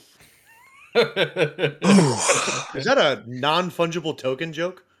sell. Is that a non-fungible token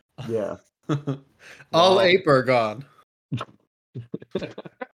joke? Yeah. All ape are gone.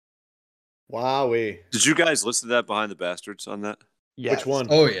 Wowee. Did you guys listen to that Behind the Bastards on that? Yes. Which one?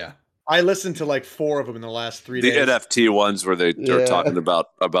 Oh, yeah. I listened to 4 of them in the last 3 days. The NFT ones where they're talking about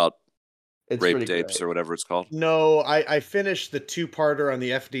it's rape tapes or whatever it's called. No, I finished the 2-parter on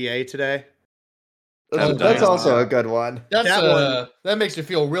the FDA today. That's also a good one. That makes you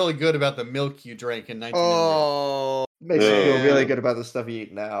feel really good about the milk you drank in 1900. Oh, makes you feel really good about the stuff you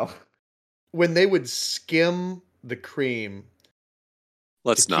eat now. When they would skim the cream.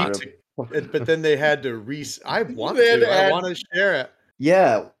 Let's not. But then they had to I want to share it.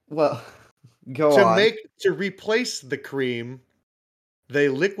 Yeah, well, go on. To replace the cream, they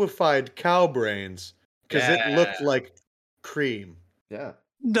liquefied cow brains because it looked like cream. Yeah.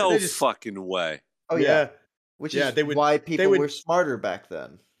 No fucking way. Oh yeah. Which is why people were smarter back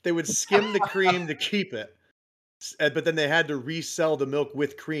then. They would skim the cream to keep it, but then they had to resell the milk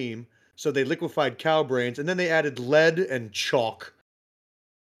with cream. So they liquefied cow brains, and then they added lead and chalk.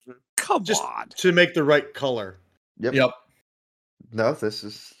 Come on. To make the right color. Yep. No, this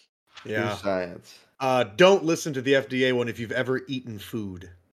is true science. Don't listen to the FDA one if you've ever eaten food.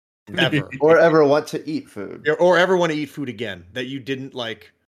 Ever. Or ever want to eat food. Or ever want to eat food again that you didn't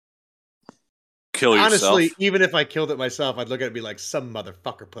kill yourself. Honestly, even if I killed it myself, I'd look at it and be like, some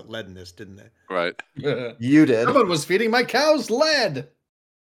motherfucker put lead in this, didn't they? Right. You did. Someone was feeding my cows lead.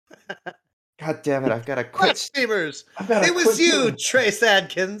 God damn it, I've got to quit. Steamers. It was you, Trace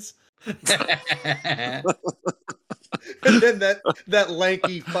Adkins. And then that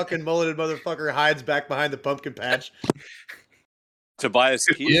lanky fucking mulleted motherfucker hides back behind the pumpkin patch. Tobias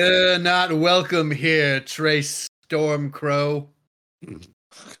Keith. You're not welcome here, Trace Stormcrow. I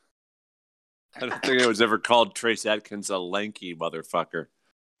don't think it was ever called Trace Adkins a lanky motherfucker.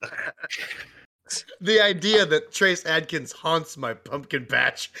 The idea that Trace Adkins haunts my pumpkin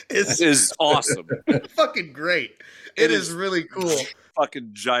patch is awesome. Fucking great. It is really cool. Fucking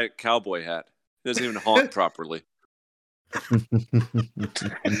giant cowboy hat. He doesn't even haunt properly. And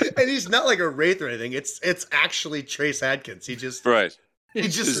he's not like a wraith or anything. It's actually Trace Adkins. He just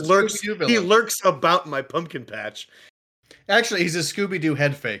lurks. He lurks about my pumpkin patch. Actually, he's a Scooby-Doo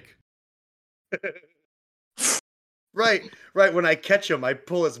head fake. Right. When I catch him, I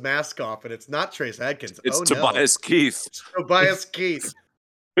pull his mask off, and it's not Trace Adkins. It's Tobias Keith. It's Tobias Keith.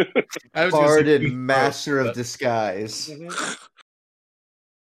 Pardon, master of disguise. Mm-hmm.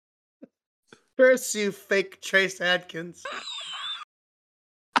 Curse you, fake Trace Adkins.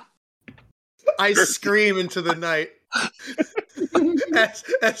 I scream into the night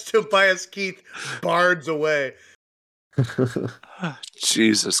as Tobias Keith bards away.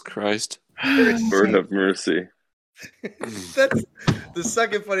 Jesus Christ. Lord have mercy. That's the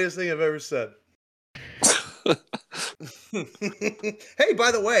second funniest thing I've ever said. Hey,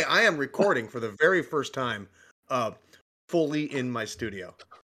 by the way, I am recording for the very first time fully in my studio.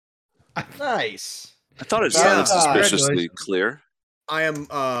 Nice. I thought it sounded suspiciously clear. I am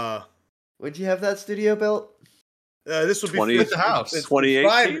Would you have that studio built? This would be the house.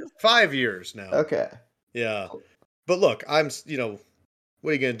 2018? 5 years now. Okay. Yeah. But look, I'm what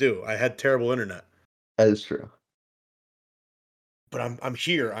are you gonna do? I had terrible internet. That is true. But I'm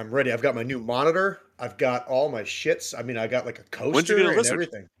here. I'm ready. I've got my new monitor. I've got all my shits. I mean, I got like a coaster When'd you get a and lizard?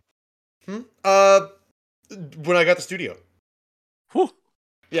 everything. when I got the studio. Whew.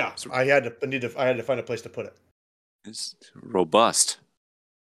 Yeah, I had to find a place to put it. It's robust.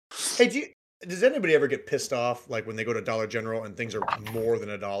 Hey, does anybody ever get pissed off like when they go to Dollar General and things are more than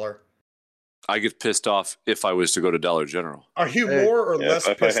 $1? I get pissed off if I was to go to Dollar General. Are you more or less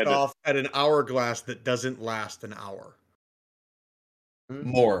pissed off at an hourglass that doesn't last an hour?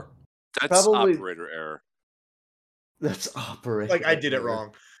 More. That's probably operator error. That's operator. Like I did it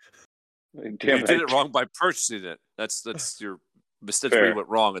wrong. You did it wrong by purchasing it. That's your mistake. Where you went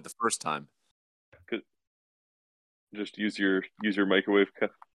wrong at the first time. Just use your microwave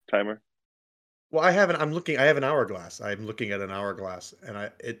timer. Well, I have an hourglass. I'm looking at an hourglass,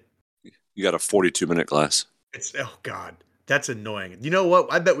 and You got a 42-minute glass. It's God, that's annoying. You know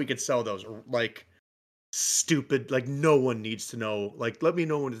what? I bet we could sell those like stupid. Like no one needs to know. Like let me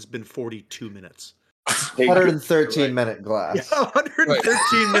know when it's been 42 minutes. 113-minute glass. Yeah,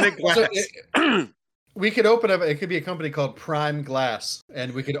 113-minute glass. We could open up. It could be a company called Prime Glass,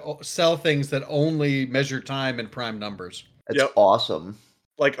 and we could sell things that only measure time in prime numbers. That's awesome.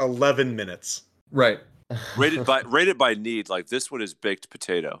 Like 11 minutes. Right. Rated by need. Like this one is baked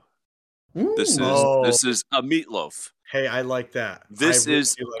potato. Ooh. This is a meatloaf. Hey, I like that. This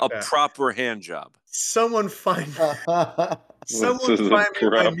is a proper hand job. Someone find me my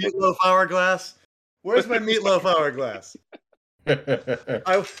meatloaf hourglass. Where's my meatloaf hourglass?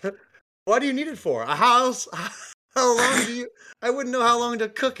 What do you need it for? A house? How long do you? I wouldn't know how long to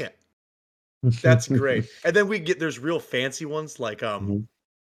cook it. That's great. And then there's real fancy ones like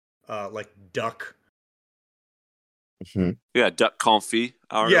duck. Yeah, duck confit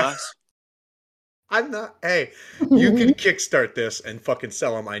hourglass. Yeah. I'm not. Hey, you can kickstart this and fucking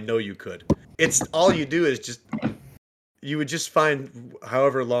sell them. I know you could. It's all you do is you would just find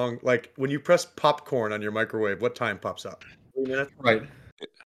however long. Like when you press popcorn on your microwave, what time pops up? 3 minutes. Right.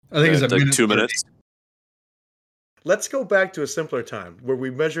 I think it's like 2 minutes. Let's go back to a simpler time where we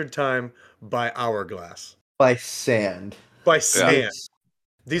measured time by hourglass. By sand. By sand. Yeah.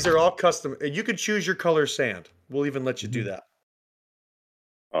 These are all custom. You could choose your color sand. We'll even let you do that.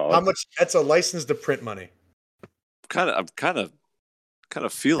 How much? That's a license to print money. I'm kind of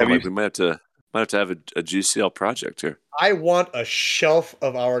feeling like we might have to have a GCL project here. I want a shelf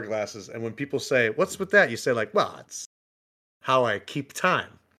of hourglasses, and when people say, "What's with that?" you say, "Like, well, it's how I keep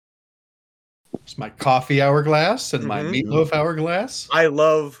time." It's my coffee hourglass and my meatloaf hourglass. I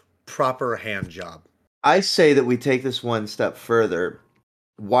love proper hand job. I say that we take this one step further.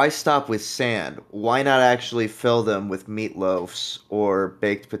 Why stop with sand? Why not actually fill them with meatloafs or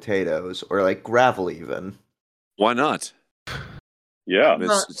baked potatoes or like gravel even? Why not? Yeah.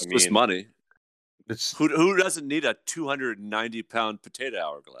 It's just money. Who doesn't need a 290-pound potato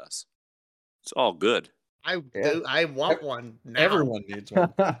hourglass? It's all good. I want one now. Everyone needs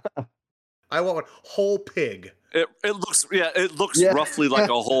one. I want one whole pig. It looks roughly like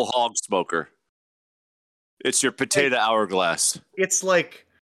a whole hog smoker. It's your potato hourglass. It's like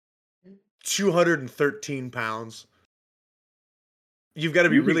 213 pounds. You've got to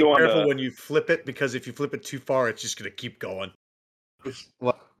be really careful when you flip it, because if you flip it too far, it's just going to keep going.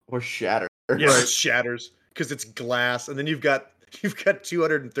 Or shatter. Yeah, it shatters because it's glass, and then you've got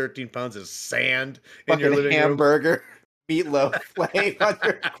 213 pounds of sand in your living room. Hamburger, meatloaf laying on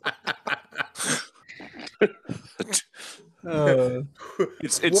your.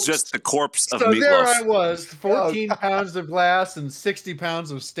 It's just the corpse of so meatloaf. There I was, 14 pounds of glass and 60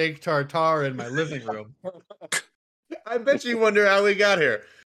 pounds of steak tartare in my living room. I bet you wonder how we got here.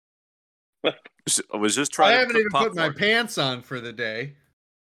 I was just trying. I haven't even put my pants on for the day.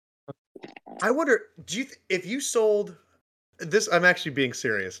 I wonder, if you sold this? I'm actually being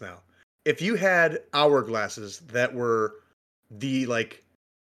serious now. If you had hourglasses that were the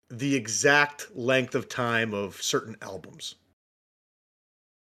exact length of time of certain albums,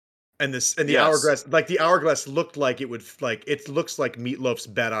 and the hourglass, like the hourglass looked like it looks like Meatloaf's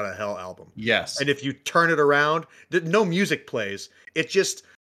 "Bat Out of Hell" album. Yes. And if you turn it around, no music plays. It just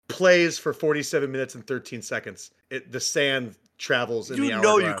plays for 47 minutes and 13 seconds. The sand travels in the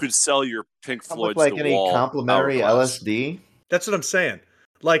hourglass. You could sell your Pink Floyd's like The any Wall complimentary hourglass. LSD. That's what I'm saying.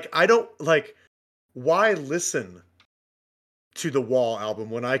 Like, I don't why listen to the Wall album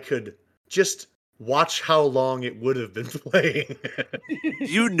when I could just watch how long it would have been playing?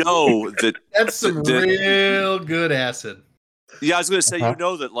 You know that that's some real good acid. Yeah, I was gonna say, you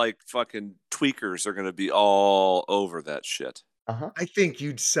know that like fucking tweakers are gonna be all over that shit. I think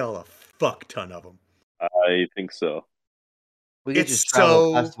you'd sell a fuck ton of them. I think so. We could just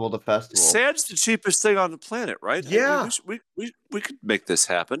travel festival to festival. Sand's the cheapest thing on the planet, right? Yeah, we could make this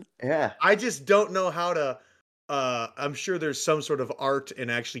happen. Yeah, I just don't know how to I'm sure there's some sort of art in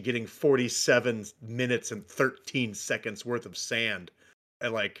actually getting 47 minutes and 13 seconds worth of sand.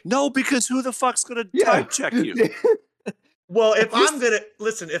 And no, because who the fuck's gonna time check you? Well, if I'm doing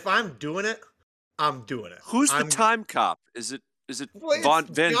it, I'm doing it. Who's the time cop? Is it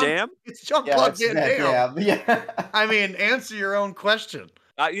Van Damme? It's Jean-Claude Van Damme. Yeah. I mean, answer your own question.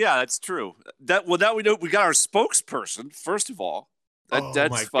 Yeah, that's true. That we know we got our spokesperson, first of all.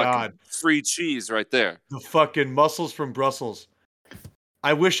 That's fucking free cheese right there. The fucking muscles from Brussels.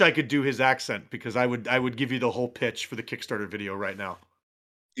 I wish I could do his accent because I would give you the whole pitch for the Kickstarter video right now.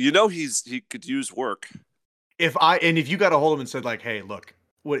 You know he could use work. If you got a hold of him and said like, hey, look,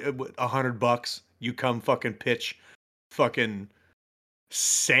 what $100, you come fucking pitch fucking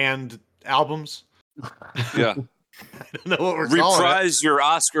sand albums. Yeah. I don't know what we're calling it. Reprise your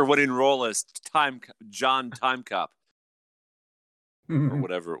Oscar-winning role as John Time Cop. Or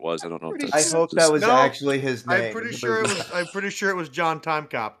whatever it was. I don't know. I hope that was actually his name. I'm pretty sure it was John Time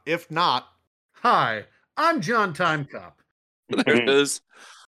Cop. If not, hi, I'm John Time Cop. There it is.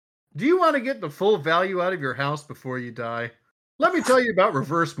 Do you want to get the full value out of your house before you die? Let me tell you about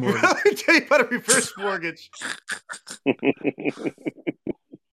reverse mortgage. Let me tell you about a reverse mortgage.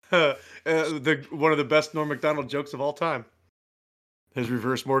 One of the best Norm Macdonald jokes of all time. His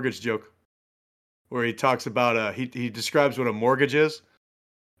reverse mortgage joke, where he talks about he describes what a mortgage is,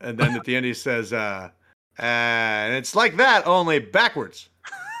 and then at the end he says, and it's like that, only backwards.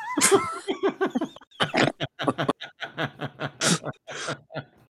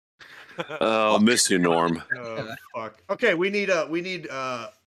 Oh, miss you, Norm. Oh, fuck. Okay, we need 5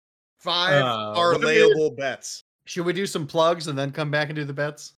 parlayable bets. Should we do some plugs and then come back and do the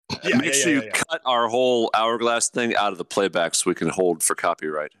bets? Yeah, Make sure you cut our whole hourglass thing out of the playback so we can hold for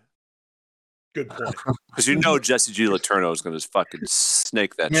copyright. Good point. Because you know Jesse G. Letourneau is going to fucking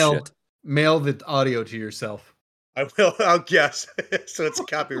snake that shit. Mail the audio to yourself. I will. I'll guess. So it's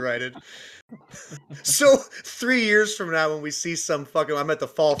copyrighted. So 3 years from now, when we see some fucking, I'm at the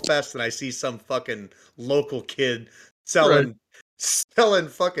Fall Fest and I see some fucking local kid selling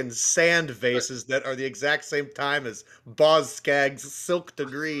fucking sand vases that are the exact same time as Boz Scaggs' Silk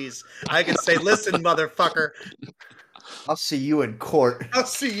Degrees, I can say, listen, motherfucker. I'll see you in court. I'll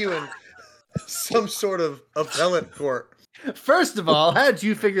see you in some sort of appellate court. First of all, how did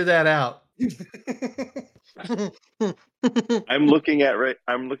you figure that out? I'm looking right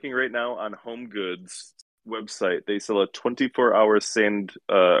now on Home Goods website. They sell a 24-hour sand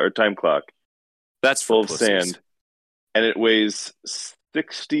or time clock. That's full of sand, and it weighs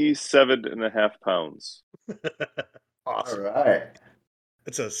 67.5 pounds. Awesome. All right.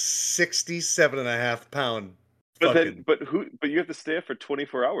 It's a 67.5 pound. But you have to stay up for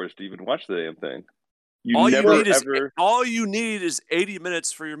 24 hours to even watch the damn thing. All you need is 80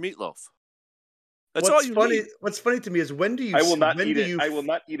 minutes for your meatloaf. That's what's all you funny. need. What's funny to me is when do you? I will not eat it. I will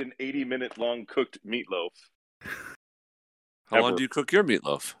not eat an 80-minute long cooked meatloaf. How long do you cook your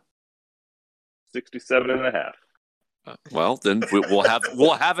meatloaf? 67.5. Well, then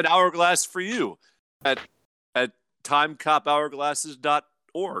we'll have an hourglass for you at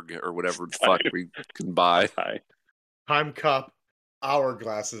timecophourglasses.org or whatever the fuck we can buy.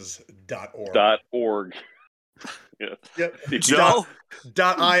 Timecophourglasses.org. Yeah. Yep. Joe.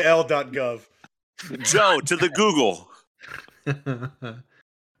 .il.gov. Joe, to the Google.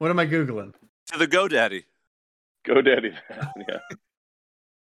 What am I Googling? To the GoDaddy. GoDaddy.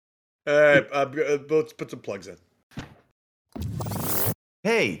 Yeah. Let's put some plugs in.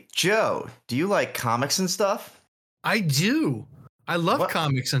 Hey, Joe, do you like comics and stuff? I do. I love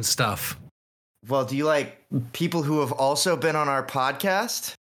comics and stuff. Well, do you like people who have also been on our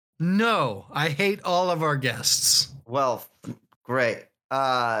podcast? No, I hate all of our guests. Well, great.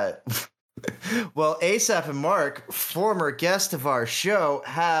 Well, Asaph and Mark, former guest of our show,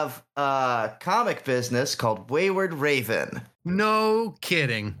 have a comic business called Wayward Raven. No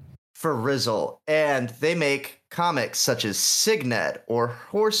kidding. For Rizzle. And they make comics such as Signet or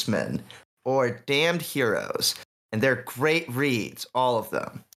Horseman or Damned Heroes. And they're great reads, all of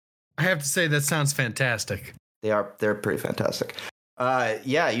them. I have to say, that sounds fantastic. They're pretty fantastic.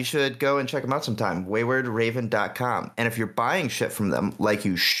 Yeah, you should go and check them out sometime. WaywardRaven.com. And if you're buying shit from them, like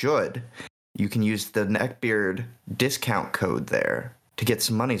you should, you can use the Neckbeard discount code there to get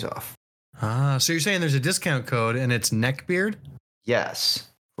some monies off. So you're saying there's a discount code and it's Neckbeard? Yes.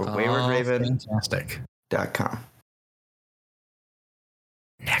 For WaywardRaven.com. Fantastic.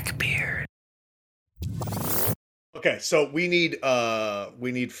 Neckbeard. Okay, so we need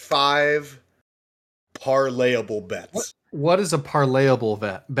 5 parlayable bets. What is a parlayable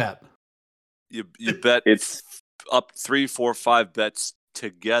bet? You bet it's up 3, 4, 5 bets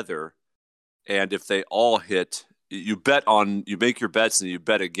together, and if they all hit, you make your bets and you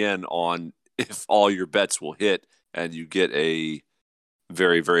bet again on if all your bets will hit, and you get a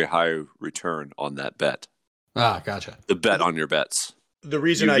very, very high return on that bet. Gotcha. The bet on your bets. The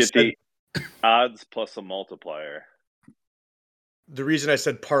reason you I get said the odds plus a multiplier. The reason I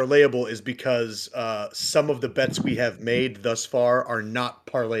said parlayable is because some of the bets we have made thus far are not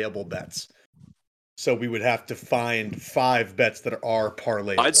parlayable bets. So we would have to find 5 bets that are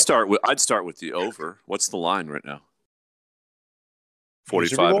parlayable. I'd start with the over. What's the line right now?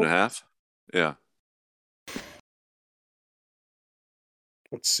 45.5. Yeah.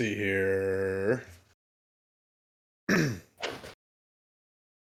 Let's see here.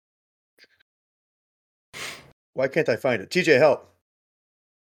 Why can't I find it? TJ, help.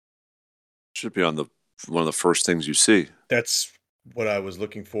 Should be on one of the first things you see. That's what I was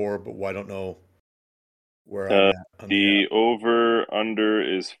looking for, but I don't know where I'm at. The over under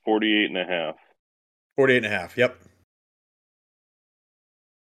is 48.5. 48.5. Yep.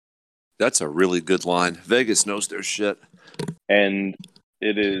 That's a really good line. Vegas knows their shit. And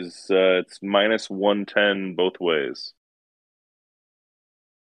it is it's minus 110 both ways.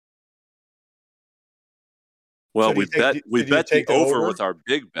 Well, so we bet the over with our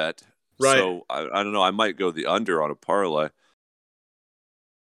big bet. Right. So I don't know. I might go the under on a parlay.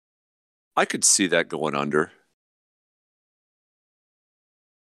 I could see that going under.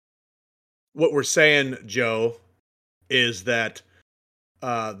 What we're saying, Joe, is that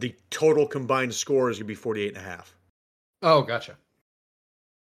the total combined score is going to be 48.5. Oh, gotcha.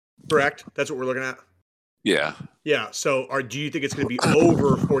 Correct? That's what we're looking at? Yeah. Yeah. So do you think it's going to be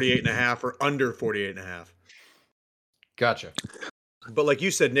over 48.5 or under 48.5? Gotcha. But like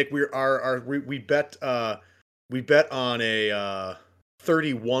you said, Nick, we bet on a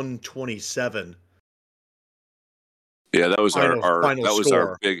 31-27. Yeah, that was our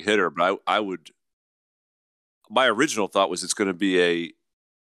our big hitter. But my original thought was it's going to be a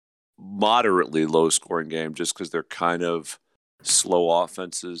moderately low scoring game, just because they're kind of slow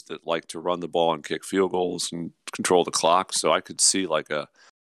offenses that like to run the ball and kick field goals and control the clock. So I could see like a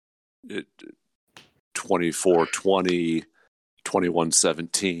 24-20,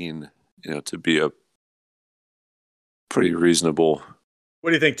 21-17, to be a pretty reasonable.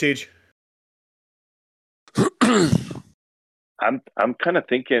 What do you think, Tej? I'm kind of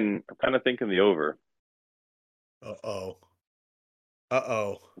thinking the over. Uh-oh.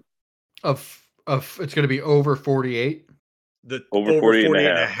 It's going to be over 48. The over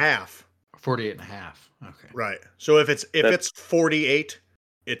 48.5. 48.5. Okay. Right. So if it's 48,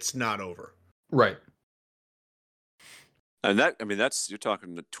 it's not over. Right. And you're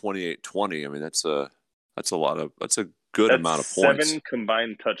talking the 28-20. I mean, that's a good amount of points. 7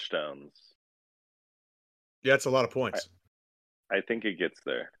 combined touchdowns. Yeah, it's a lot of points. I think it gets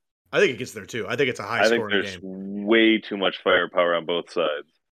there. I think it gets there too. I think it's a high scoring game. I think there's way too much firepower on both sides.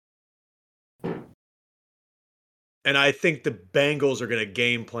 And I think the Bengals are going to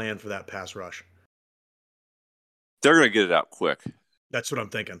game plan for that pass rush. They're going to get it out quick. That's what I'm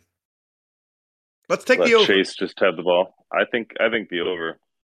thinking. Let's take the over. Chase just have the ball. I think the over.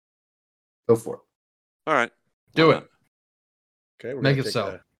 Go for it. All right. Do it. Okay, make it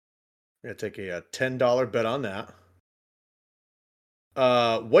so. We're going to take a $10 bet on that.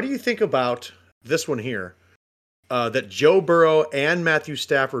 What do you think about this one here? That Joe Burrow and Matthew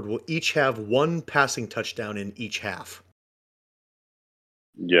Stafford will each have 1 passing touchdown in each half.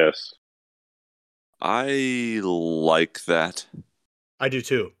 Yes. I like that. I do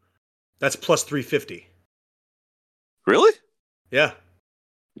too. That's plus 350. Really? Yeah.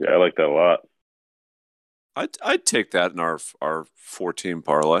 Yeah, I like that a lot. I'd take that in our 4-team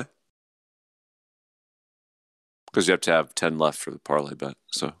parlay. Because you have to have 10 left for the parlay bet.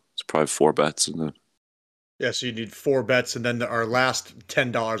 So it's probably 4 bets. And then. Yeah, so you need 4 bets, and then our last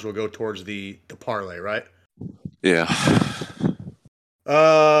 $10 will go towards the parlay, right? Yeah.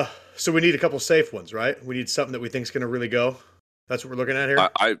 So we need a couple safe ones, right? We need something that we think is going to really go. That's what we're looking at here?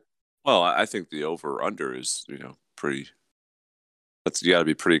 I think the over-under is, pretty. You got to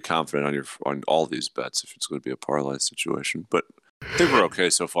be pretty confident on all these bets if it's going to be a parlay situation. But I think we're okay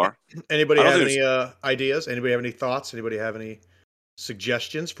so far. Anybody have any ideas? Anybody have any thoughts? Anybody have any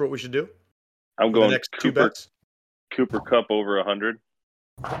suggestions for what we should do? I'm going the next 2 bets. Cooper Kupp over 100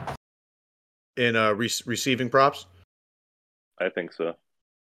 in receiving props. I think so.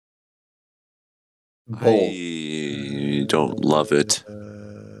 I don't love it.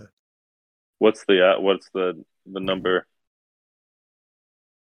 What's the number?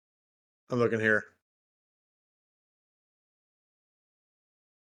 I'm looking here.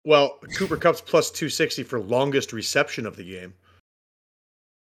 Well, Cooper Kupp's plus 260 for longest reception of the game.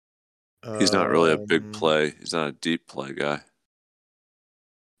 He's not really a big play. He's not a deep play guy.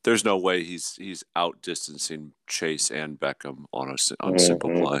 There's no way he's outdistancing Chase and Beckham on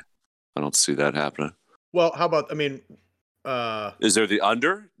single play. I don't see that happening. Well, how about, is there the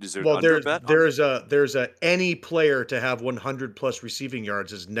under? Is there there's a any player to have 100 plus receiving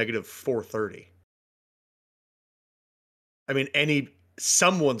yards is negative 430.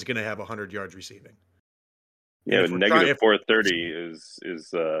 Someone's going to have 100 yards receiving. Yeah, negative 430 is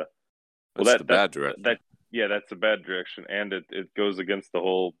that's the bad direction. That's the bad direction, and it goes against the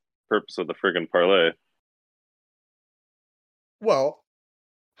whole purpose of the friggin' parlay. Well,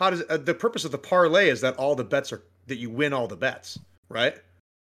 how does the purpose of the parlay is that all the bets are that you win all the bets, right?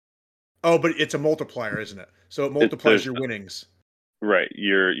 Oh, but it's a multiplier, isn't it? So it multiplies your winnings. Right.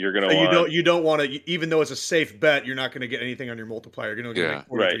 You're gonna. So you don't want to, even though it's a safe bet, you're not going to get anything on your multiplier. You're going to get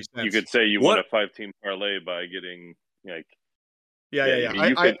 43 cents. You could say you won a 5-team parlay by getting like. Yeah.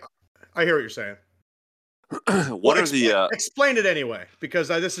 I hear what you're saying. Explain it anyway, because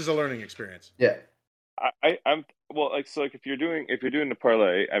this is a learning experience. Yeah. I'm if you're doing the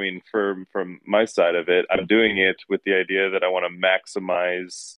parlay, from my side of it, I'm doing it with the idea that I want to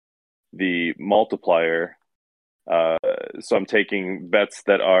maximize the multiplier. So I'm taking bets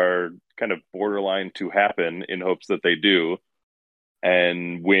that are kind of borderline to happen in hopes that they do,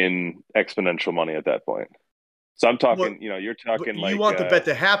 and win exponential money at that point. So I'm talking, you're talking you want the bet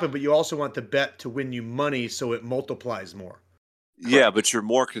to happen, but you also want the bet to win you money so it multiplies more. Yeah, but you're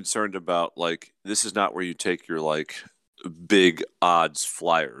more concerned about this is not where you take your big odds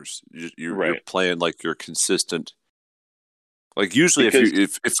flyers. You're playing your consistent. Usually,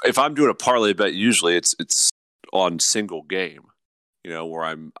 if I'm doing a parlay bet, usually it's on single game, where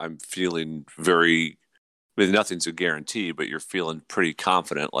I'm feeling very. Nothing's a guarantee, but you're feeling pretty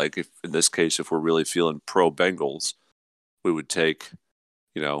confident. If in this case, if we're really feeling pro Bengals, we would take,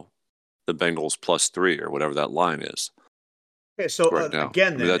 the Bengals +3 or whatever that line is. Okay, so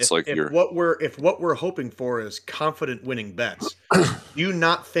again, then, that's if what we're hoping for is confident winning bets, do you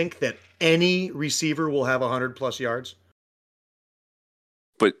not think that any receiver will have 100+ yards?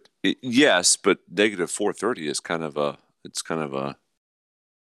 But yes, but negative 430 is kind of a.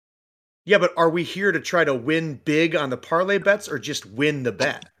 Yeah, but are we here to try to win big on the parlay bets or just win the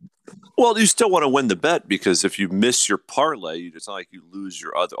bet? Well, you still want to win the bet, because if you miss your parlay, it's not like you lose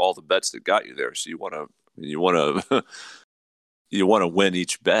all the bets that got you there. So you want to win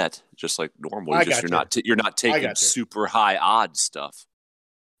each bet just like normal. You're not taking super high odds stuff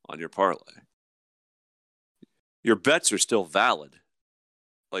on your parlay. Your bets are still valid.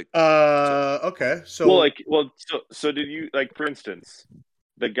 Okay. So so did you, for instance,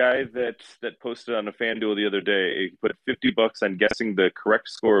 the guy that posted on a FanDuel the other day, he put $50 on guessing the correct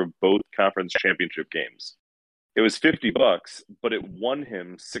score of both conference championship games. It was $50, but it won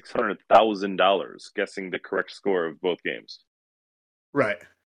him $600,000 guessing the correct score of both games. Right.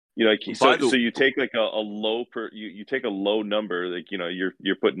 So you take you take a low number,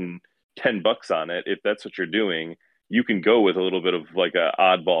 you're putting $10 on it. If that's what you're doing, you can go with a little bit of a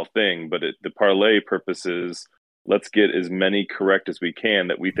oddball thing, but the parlay purpose is, let's get as many correct as we can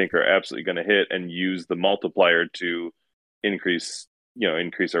that we think are absolutely going to hit, and use the multiplier to increase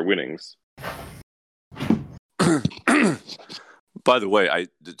our winnings. By the way, I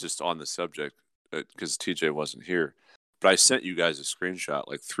just on the subject, because TJ wasn't here, but I sent you guys a screenshot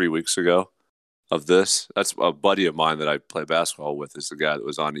 3 weeks ago of this. That's a buddy of mine that I play basketball with. Is the guy that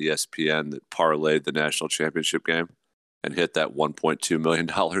was on ESPN that parlayed the national championship game and hit that $1.2 million.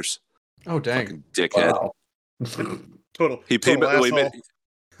 Oh, dang. Fucking dickhead. Wow. Total he made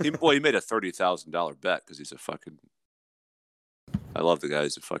a $30,000 bet because he's a fucking. I love the guy.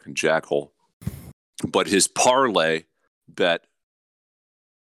 He's a fucking jackhole. But his parlay bet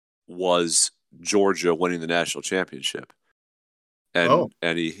was Georgia winning the national championship, and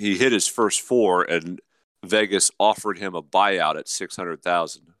he hit his first four, and Vegas offered him a buyout at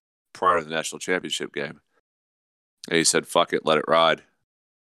 $600,000 prior to the national championship game, and he said, "Fuck it, let it ride,"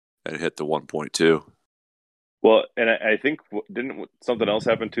 and hit the 1.2. Well, and I think didn't something else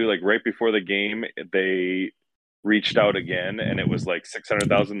happen too? Right before the game, they reached out again, and it was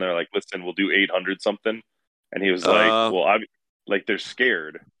 600,000. They're like, "Listen, we'll do 800 something," and he was like, "Well, they're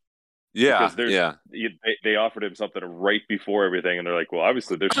scared." Yeah, because they offered him something right before everything, and they're like, "Well,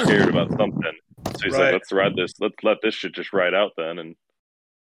 obviously they're scared about something." So he's like, "Let's ride this. Let's let this shit just ride out then." And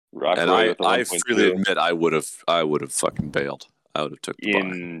rock. And I freely admit, I would have fucking bailed. I would have took the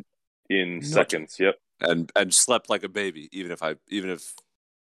buy in seconds. Yep. And slept like a baby, even if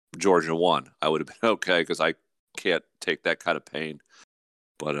Georgia won, I would have been okay, because I can't take that kind of pain.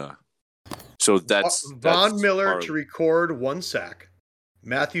 But so that's Von Miller to record 1 sack,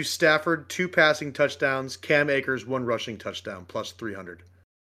 Matthew Stafford, 2 passing touchdowns. Cam Akers, 1 rushing touchdown, plus 300.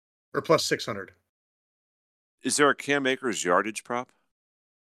 Or plus 600. Is there a Cam Akers yardage prop?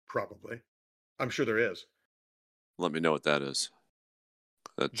 Probably. I'm sure there is. Let me know what that is.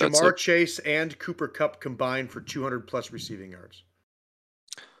 Jamar Chase and Cooper Kupp combined for 200 plus receiving yards.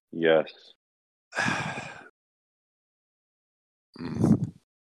 Yes.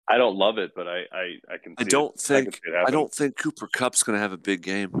 I don't love it, but I can. I don't think Cooper Kupp's going to have a big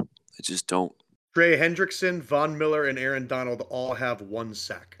game. I just don't. Trey Hendrickson, Von Miller, and Aaron Donald all have 1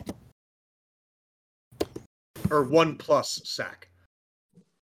 sack. Or 1+ sack.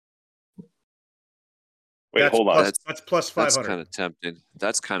 Wait, hold on. That's plus 500. That's kind of tempting.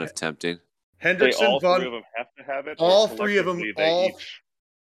 That's kind of tempting. Hendrickson, all 3 of them have to have it. All 3 of them.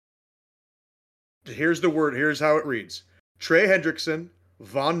 Here's the word. Here's how it reads: Trey Hendrickson,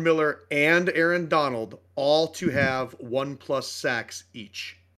 Von Miller, and Aaron Donald all to have 1+ sacks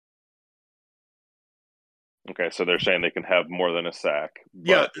each. Okay, so they're saying they can have more than a sack.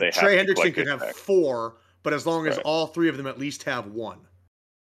 Yeah, Trey Hendrickson can have 4, but as long as all 3 of them at least have 1.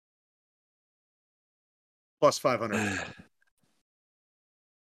 Plus 500.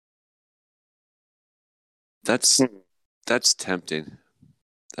 That's tempting.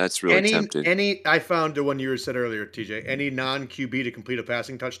 That's really tempting. I found the one you said earlier, TJ. Any non-QB to complete a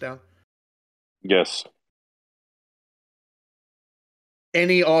passing touchdown? Yes.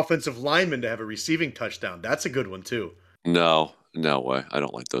 Any offensive lineman to have a receiving touchdown? That's a good one too. No way. I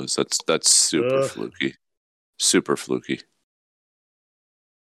don't like those. That's super fluky. Super fluky.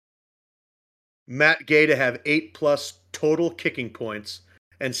 Matt Gay to have 8+ total kicking points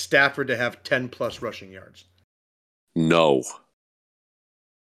and Stafford to have 10+ rushing yards. No.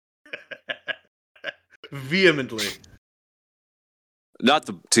 Vehemently. Not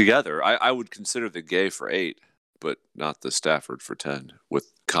together. I would consider the Gay for 8, but not the Stafford for 10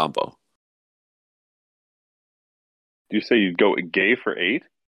 with combo. Do you say you'd go Gay for 8?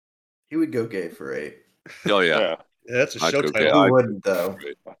 He would go Gay for 8. Oh yeah. That's a show title. I wouldn't though.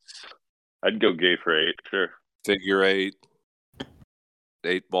 I'd go Gay for 8, sure. Figure 8.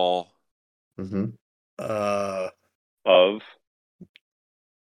 8 ball. Mm-hmm. Of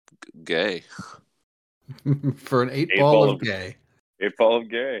Gay. For an 8 ball of Gay. 8 ball of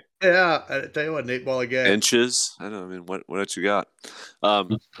Gay. Yeah, I tell you what, an 8 ball of Gay. Inches. I don't know. I mean, what else you got?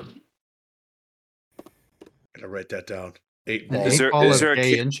 Gotta write that down. 8 ball. Is there of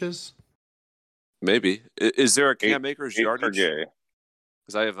Gay inches? Maybe. Is there a Cam Akers yardage?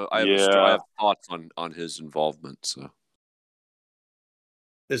 Because I have thoughts on his involvement. So,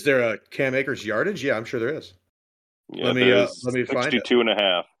 is there a Cam Akers yardage? Yeah, I'm sure there is. Yeah, let me find it.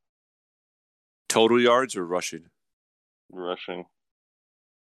 62.5. Total yards or rushing? Rushing.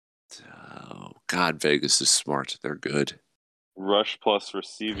 Oh God, Vegas is smart. They're good. Rush plus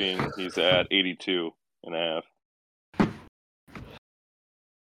receiving, he's at 82.5.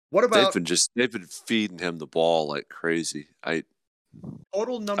 What about they've been feeding him the ball like crazy.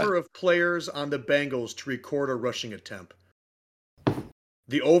 Total number of players on the Bengals to record a rushing attempt.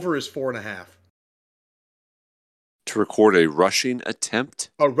 The over is 4.5. To record a rushing attempt?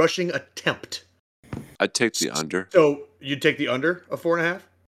 A rushing attempt. I'd take the under. So you'd take the under of 4.5?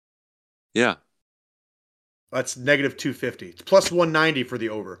 Yeah. That's negative 250. It's plus 190 for the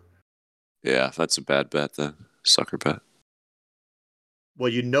over. Yeah, that's a bad bet then. Sucker bet. Well,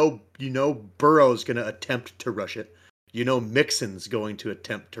 you know Burrow's going to attempt to rush it. You know Mixon's going to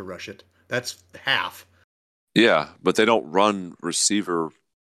attempt to rush it. That's half. Yeah, but they don't run receiver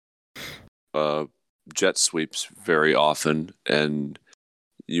jet sweeps very often, and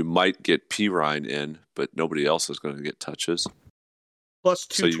you might get Pirine in, but nobody else is going to get touches. Plus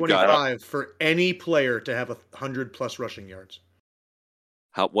 225 for any player to have 100+ rushing yards.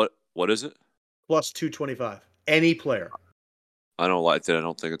 What is it? Plus 225. Any player. I don't like that. I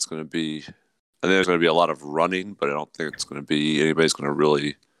don't think it's going to be. I think there's going to be a lot of running, but I don't think it's going to be anybody's going to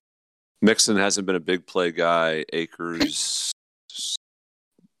really. Mixon hasn't been a big play guy. Akers.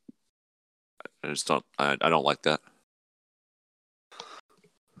 I just don't. I don't like that.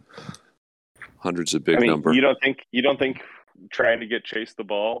 100's a big number. You don't think trying to get Chase the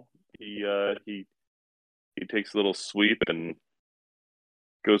ball, he takes a little sweep and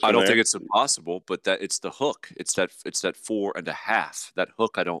goes. I don't think it's impossible, but that it's the hook. It's that 4.5. That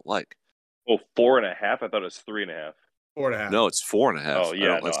hook I don't like. Oh, 4.5? I thought it was 3.5. 4.5. No, it's 4.5. Oh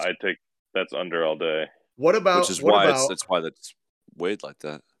yeah, I take that's under all day. What about? Which is why that's why that's weighed like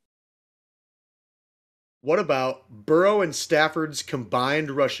that. What about Burrow and Stafford's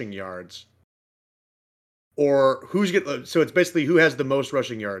combined rushing yards? Or so it's basically who has the most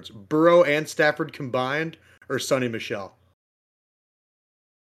rushing yards, Burrow and Stafford combined, or Sonny Michel?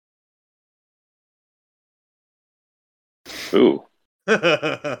 Ooh.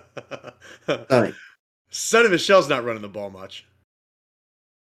 Sonny Michel's not running the ball much.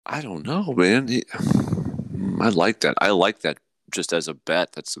 I don't know, man. I like that. I like that just as a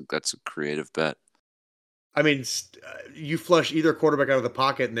bet. That's a creative bet. I mean, you flush either quarterback out of the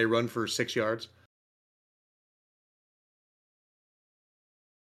pocket and they run for 6 yards.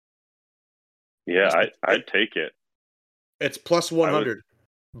 Yeah, I'd take it. It's plus 100.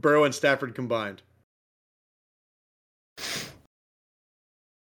 Burrow and Stafford combined.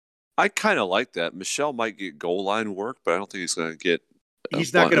 I kind of like that. Michel might get goal line work, but I don't think he's going to get.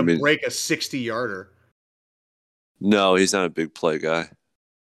 He's not going to break a 60-yarder. No, he's not a big play guy.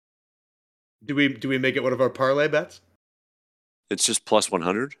 Do we make it one of our parlay bets? It's just plus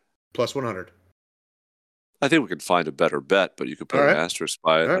 100. Plus 100. I think we could find a better bet, but you could put an asterisk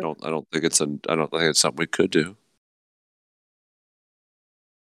by it. Right. I don't think it's something we could do.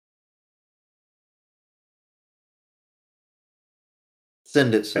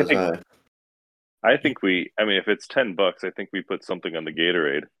 Send it, says I think if it's $10, I think we put something on the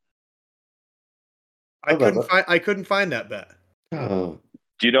Gatorade. I couldn't find that bet. Oh.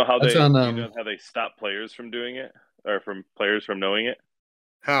 Do you know how they stop players from doing it, or from players from knowing it?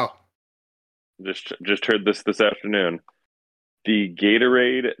 How? Just heard this afternoon. The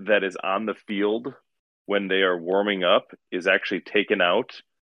Gatorade that is on the field when they are warming up is actually taken out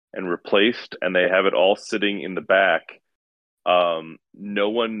and replaced, and they have it all sitting in the back. No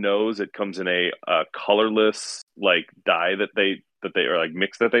one knows it comes in a colorless dye that they or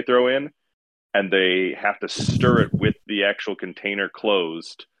mix that they throw in, and they have to stir it with the actual container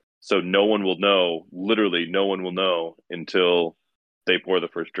closed, so no one will know. Literally, no one will know until they pour the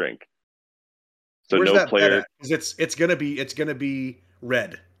first drink. So where's no player. It's gonna be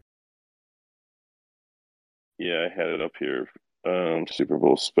red. Yeah, I had it up here. Super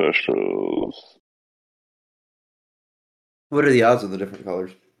Bowl specials. What are the odds of the different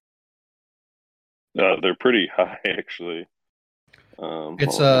colors? They're pretty high, actually.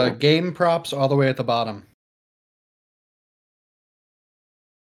 It's game props all the way at the bottom.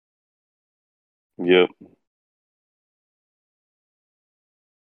 Yep.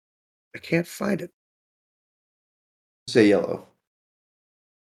 I can't find it. Say yellow.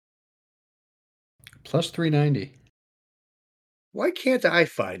 Plus 390. Why can't I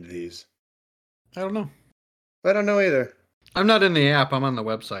find these? I don't know. I don't know either. I'm not in the app. I'm on the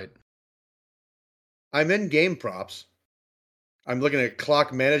website. I'm in game props. I'm looking at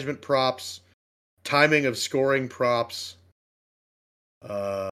clock management props, timing of scoring props.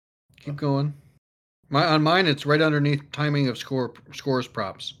 Keep going. On mine, it's right underneath timing of scores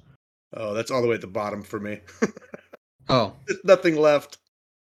props. Oh, that's all the way at the bottom for me. Oh. There's nothing left.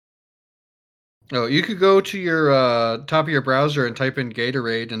 Oh, you could go to your top of your browser and type in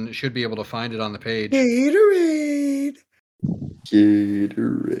Gatorade, and it should be able to find it on the page. Gatorade.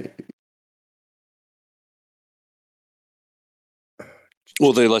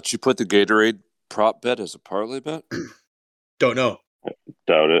 Will they let you put the Gatorade prop bet as a parlay bet? Don't know.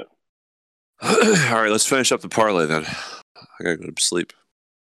 Doubt it. All right, let's finish up the parlay then. I gotta go to sleep.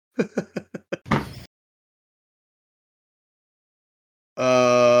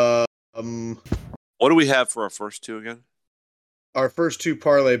 What do we have for our first two again? Our first two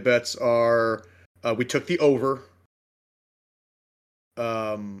parlay bets are we took the over.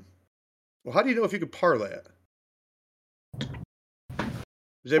 Well, how do you know if you could parlay it?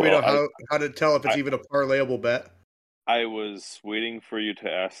 Does anybody know how to tell if it's even a parlayable bet? I was waiting for you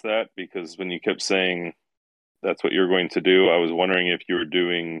to ask that, because when you kept saying that's what you're going to do, I was wondering if you were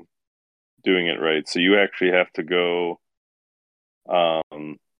doing it right. So you actually have to go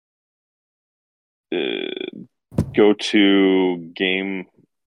go to game.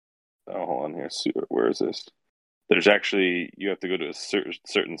 Oh, hold on here. Where is this? There's actually, you have to go to a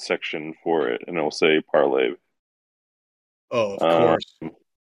certain section for it, and it'll say parlay. Oh, of course.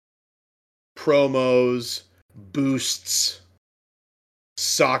 Promos, boosts,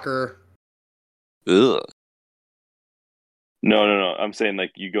 soccer. Ugh. No. I'm saying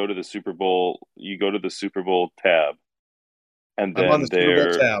you go to the Super Bowl. You go to the Super Bowl tab, and then I'm on the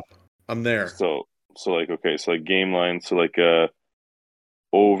Super Bowl tab. I'm there. So okay, so game line, so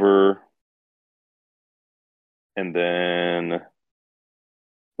over, and then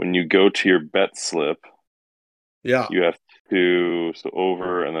when you go to your bet slip, yeah, you have to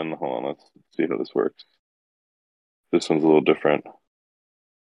over, and then hold on, let's see how this works. This one's a little different.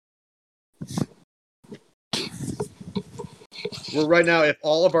 Well, right now, if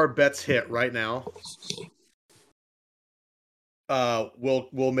all of our bets hit right now,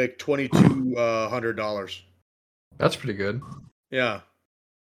 we'll make $2,200. That's pretty good. Yeah.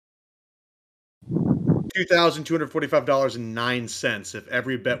 $2,245.09 if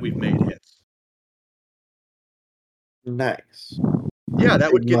every bet we've made hits. Nice. Yeah,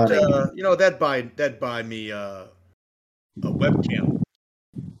 that would get that'd buy me a webcam.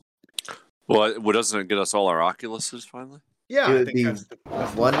 Well, doesn't it get us all our Oculuses finally? Yeah, it would be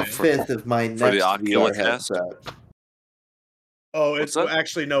 1/5 of my next VR headset. Oh,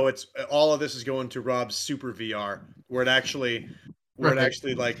 actually no. It's all of this is going to Rob's Super VR, where it actually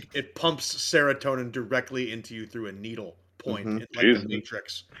like it pumps serotonin directly into you through a needle point, in, like the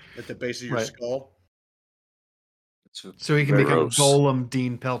Matrix, at the base of your skull. So he can make a Golem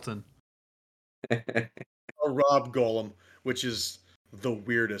Dean Pelton. A Rob Golem, which is the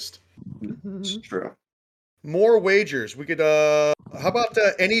weirdest. It's true. More wagers. We could how about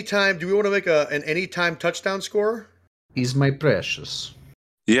anytime? Do we want to make an anytime touchdown score? He's my precious.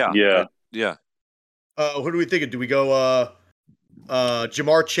 Yeah. Yeah. Who do we think? Do we go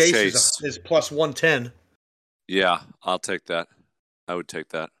Jamar Chase. Is plus 110. Yeah, I'll take that. I would take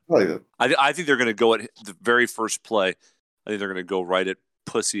that. I think they're going to go at the very first play. I think they're going to go right at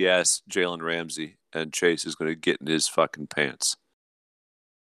pussy ass Jalen Ramsey, and Chase is going to get in his fucking pants.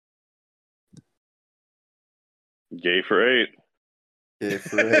 Gay for 8. Gay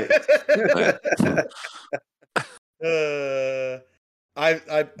for 8.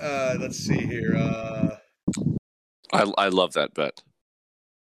 Let's see here. I love that bet.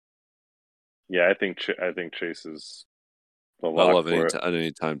 Yeah, I think Chase is the lock. I love an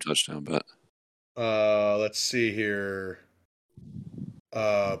anytime touchdown bet. Let's see here.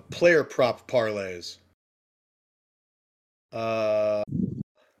 Player prop parlays.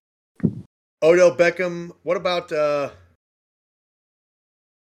 Odell Beckham. What about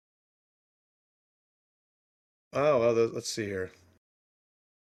let's see here.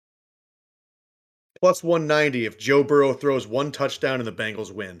 Plus 190 if Joe Burrow throws one touchdown and the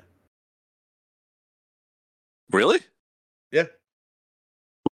Bengals win. Really? Yeah.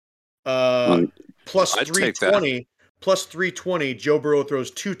 Plus 320. Plus 320. Joe Burrow throws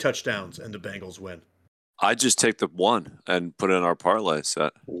 2 touchdowns and the Bengals win. I just take the 1 and put it in our parlay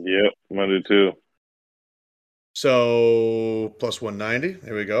set. Yep, I do too. So plus 190.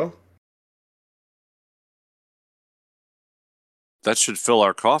 There we go. That should fill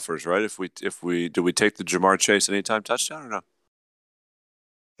our coffers, right? If we do we take the Jamar Chase anytime touchdown or no?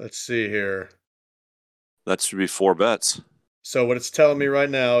 Let's see here. That should be 4 bets. So what it's telling me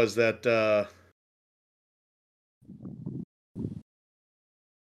right now is that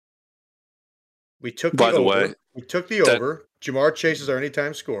we took the over. We took the over. Jamar Chase is our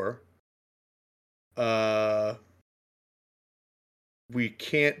anytime scorer. We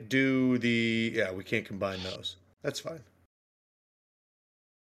can't do we can't combine those. That's fine.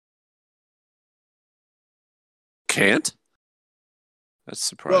 Can't? That's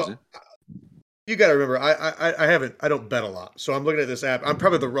surprising. Well, you got to remember, I don't bet a lot, so I'm looking at this app. I'm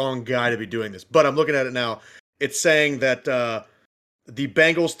probably the wrong guy to be doing this, but I'm looking at it now. It's saying that the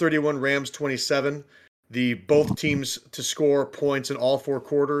Bengals 31, Rams 27, the both teams to score points in all 4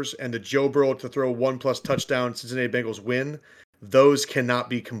 quarters, and the Joe Burrow to throw 1+ touchdown, Cincinnati Bengals win. Those cannot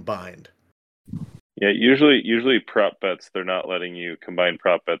be combined. Yeah, usually prop bets, they're not letting you combine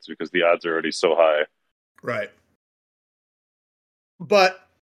prop bets because the odds are already so high. Right. But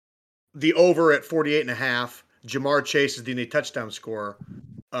the over at 48.5, Jamar Chase is the only touchdown scorer.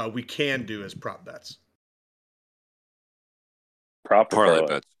 We can do as prop bets. Parlay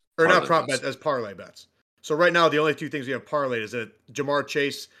bets. Or not prop bets, as parlay bets. So right now, the only 2 things we have parlayed is that Jamar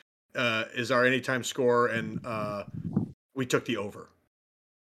Chase is our anytime scorer, and we took the over.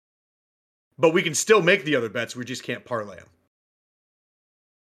 But we can still make the other bets. We just can't parlay them.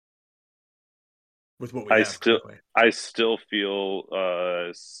 With what we have. I still feel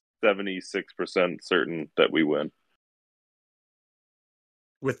 76% certain that we win.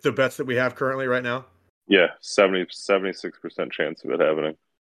 With the bets that we have currently right now? Yeah, 76% chance of it happening.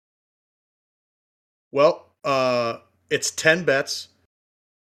 Well, it's 10 bets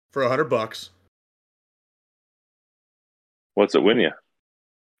for $100. What's it win you?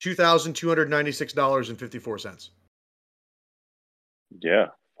 $2,296.54. Yeah,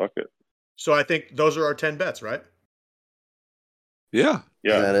 fuck it. So I think those are our 10 bets, right? Yeah.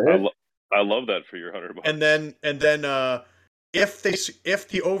 Yeah. I love that for your $100. And then if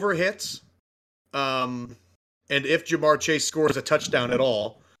the over hits, and if Jamar Chase scores a touchdown at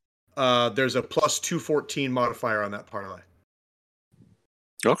all, there's a plus 214 modifier on that parlay.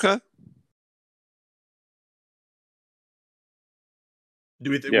 Okay.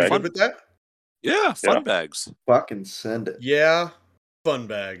 Do we think we're good with that? Yeah, fun bags. Fucking send it. Yeah, fun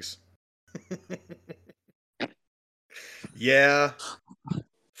bags. Yeah,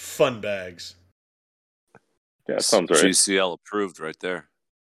 fun bags. Yeah, sounds right. GCL approved right there.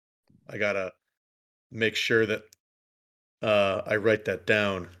 I gotta make sure that I write that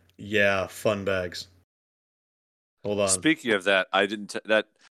down. Yeah, fun bags. Hold on. Speaking of that, I didn't that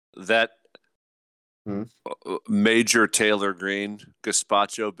Major Taylor Green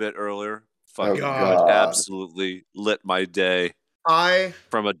gazpacho bit earlier. Fucking absolutely lit my day.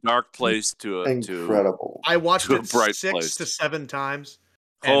 From a dark place to incredible. I watched to it 6 to 7 times.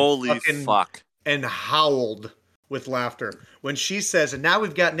 Holy fuck! And howled with laughter when she says, "And now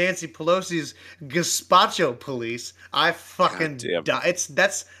we've got Nancy Pelosi's gazpacho police." I fucking die.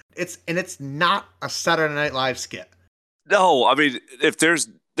 It's not a Saturday Night Live skit. No, I mean, if there's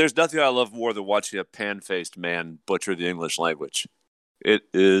nothing I love more than watching a pan-faced man butcher the English language. It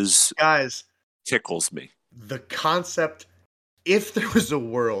is, guys, tickles me. The concept. If there was a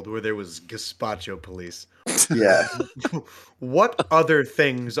world where there was gazpacho police, yeah, what other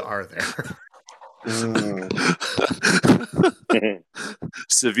things are there?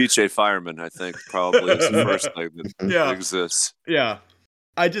 Ceviche fireman, I think, probably is the first thing that exists. Yeah.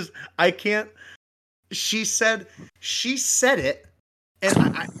 I can't. She said it, and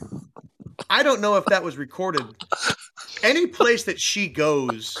I don't know if that was recorded. Any place that she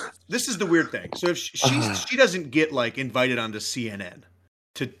goes, this is the weird thing. So if she doesn't get like invited onto CNN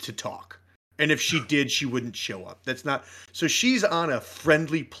to talk, and if she did, she wouldn't show up. That's not. So she's on a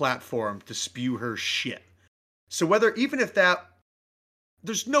friendly platform to spew her shit. So even if that,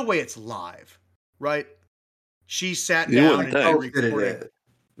 there's no way it's live, right? She sat down and recorded.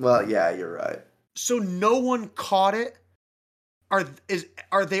 Well, yeah, you're right. So no one caught it. Are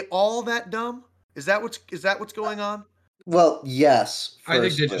they all that dumb? Is that what's going on? Well, yes. I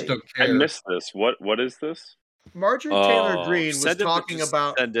think they just don't care. I missed this. What is this? Marjorie Taylor Greene was talking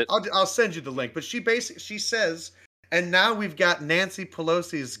about. I'll send you the link, but she says, and now we've got Nancy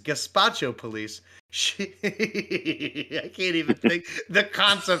Pelosi's gazpacho police. I can't even think the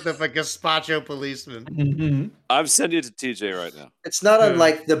concept of a gazpacho policeman. Mm-hmm. I'm sending it to TJ right now. It's not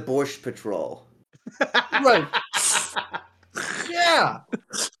unlike the Bush Patrol. Right. Yeah.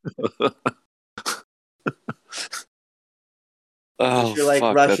 Oh, you're like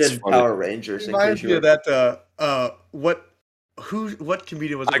Russian Power Rangers. Reminds me of that. What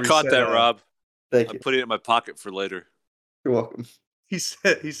comedian was it? I caught that, Rob. Thank you. I put it in my pocket for later. You're welcome. He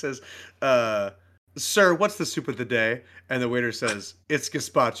says, "Sir, what's the soup of the day?" And the waiter says, "It's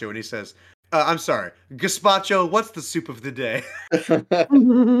gazpacho." And he says, "I'm sorry, gazpacho. What's the soup of the day?"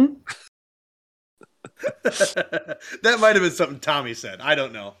 That might have been something Tommy said. I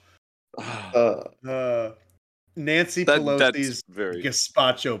don't know. Nancy Pelosi's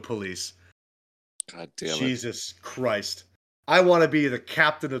gazpacho police. God damn it. Jesus Christ. I want to be the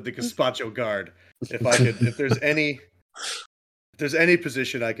captain of the gazpacho guard. If there's any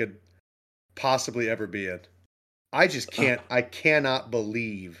position I could possibly ever be in. I just can't. I cannot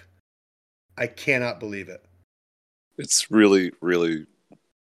believe it. It's really, really.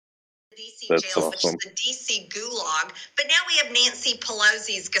 DC That's jails, awesome. which is the DC gulag. But now we have Nancy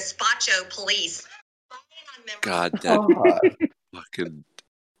Pelosi's gazpacho police. God, that fucking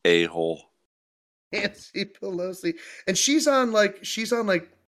a-hole. Nancy Pelosi. And she's on like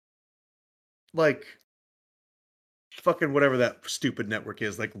fucking whatever that stupid network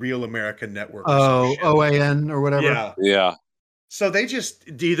is, like Real American Network. Oh, OAN or whatever. Yeah. So they just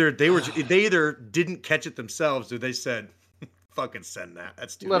either didn't catch it themselves or they said, fucking send that.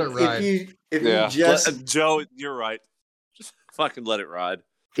 That's too Let it ride. If you just Joe, you're right. Just fucking let it ride.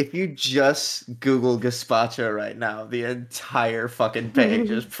 If you just Google gazpacho right now, the entire fucking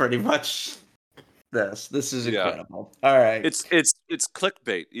page is pretty much this. This is incredible. All right, it's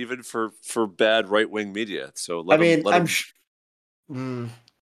clickbait even for bad right-wing media. So got to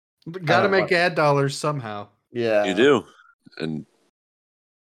make ad dollars somehow. Yeah, you do, and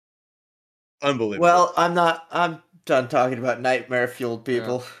unbelievable. Well, I'm done talking about nightmare-fueled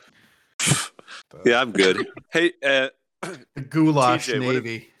people. Yeah, I'm good. Hey, the goulash TJ,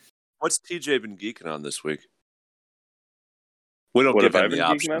 Navy. What's TJ been geeking on this week? We don't give him the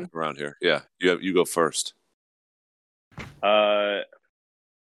option around here. Yeah, you go first. Man,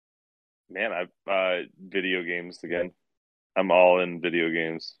 I've video games again. I'm all in video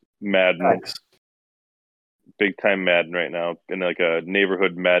games. Madden, nice. Big time Madden right now in like a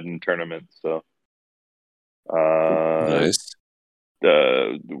neighborhood Madden tournament. So, nice.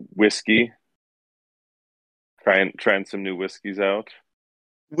 The whiskey. Trying some new whiskeys out.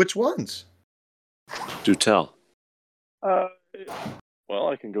 Which ones? Do tell. Well,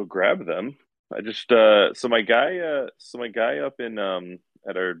 I can go grab them. I just so my guy up in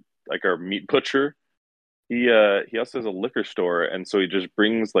at our meat butcher, he also has a liquor store, and so he just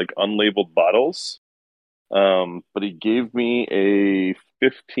brings like unlabeled bottles But he gave me a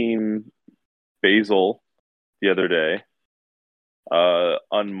 15 basil the other day,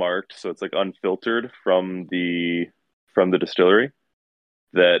 unmarked, so it's like unfiltered from the distillery.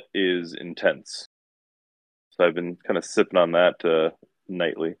 That is intense. So I've been kind of sipping on that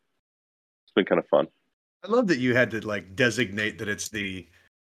nightly. It's been kind of fun. I love that you had to like designate that it's the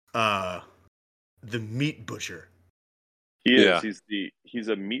meat butcher. He is. Yeah. He's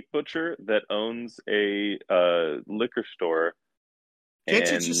a meat butcher that owns a liquor store.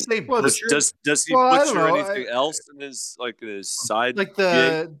 Can't you just say butcher? Does he butcher anything else in his side? Like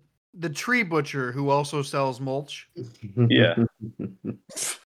the tree butcher who also sells mulch. Yeah.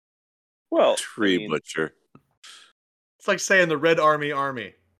 Well, tree butcher. It's like saying the Red Army. or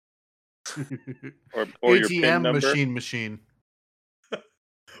ATM your PIN number. machine.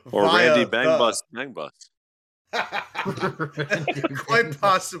 Or Randy Bangbus. Quite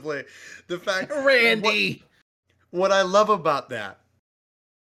possibly. The fact Randy. What I love about that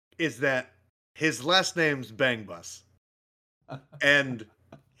is that his last name's Bangbus. And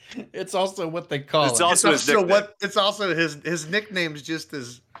it's also what they call it. It's also his nickname's just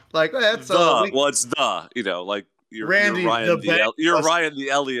as like that's it's like Randy you're Ryan the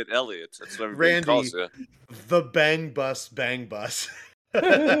Elliot. That's what everybody calls you. The Bangbus.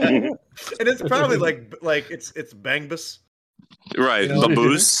 And it's probably like it's Bangbus. Right.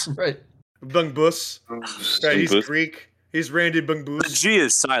 Bangbus. Right. Bangbus. Right, he's Greek. He's Randy Bangbus. The G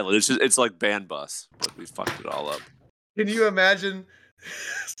is silent. It's like Banbus, but we fucked it all up. Can you imagine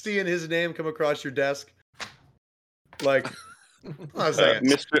seeing his name come across your desk? Like,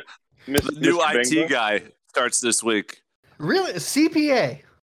 Mr. The new Mr. IT Bangbus? guy starts this week. Really? CPA?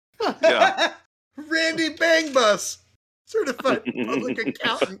 Yeah. Randy Bangbus, certified public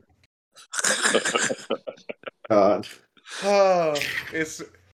accountant. God. Oh, it's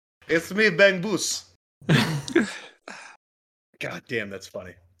me, Bangbus. God damn, that's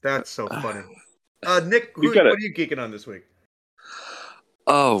funny. That's so funny. Nick, what are you geeking on this week?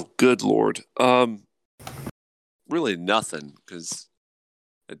 Oh, good Lord. Really nothing, because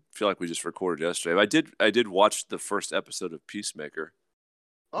I feel like we just recorded yesterday. I did watch the first episode of Peacemaker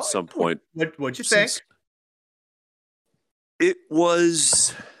at some point. What'd you think? It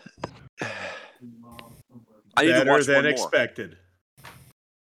was I need to watch better than more. Expected.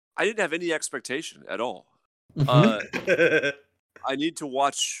 I didn't have any expectation at all. I need to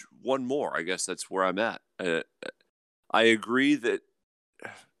watch one more. I guess that's where I'm at. I agree that,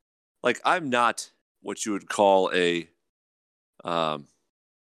 like, I'm not what you would call a, I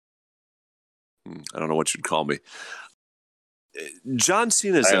don't know what you'd call me. John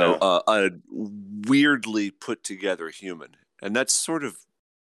Cena's a weirdly put together human, and that's sort of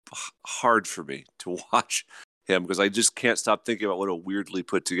hard for me to watch him because I just can't stop thinking about what a weirdly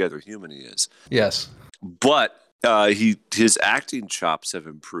put together human he is. Yes, but his acting chops have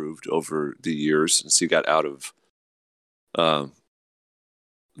improved over the years since he got out of the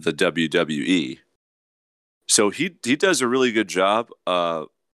WWE. So he does a really good job. I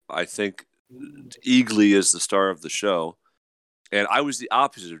think Eagly is the star of the show, and I was the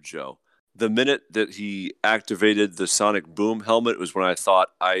opposite of Joe. The minute that he activated the Sonic Boom helmet was when I thought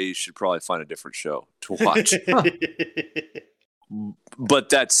I should probably find a different show to watch. But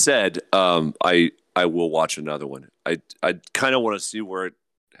that said, I will watch another one. I kind of want to see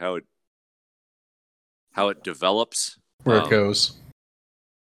how it develops, where it goes.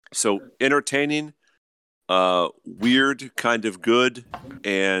 So entertaining, weird, kind of good,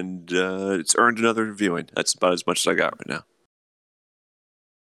 and it's earned another viewing. That's about as much as I got right now.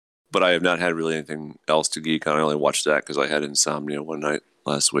 But I have not had really anything else to geek on. I only watched that because I had insomnia one night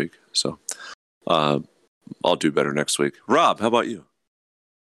last week. So I'll do better next week. Rob, how about you?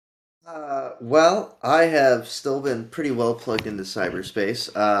 Well, I have still been pretty well plugged into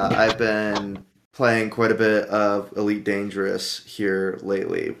cyberspace. I've been playing quite a bit of Elite Dangerous here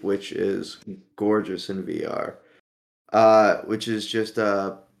lately, which is gorgeous in VR. Which is just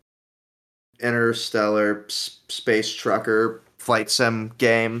a interstellar space trucker flight sim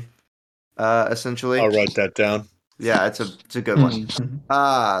game, essentially. I'll write that down. Yeah, it's a good one.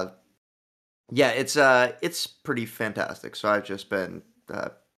 Yeah, it's pretty fantastic. So I've just been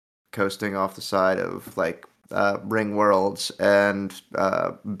coasting off the side of like ring worlds and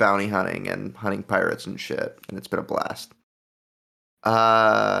bounty hunting and hunting pirates and shit, and it's been a blast.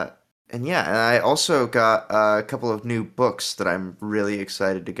 And yeah, and I also got a couple of new books that I'm really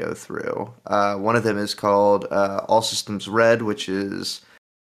excited to go through. One of them is called All Systems Red, which is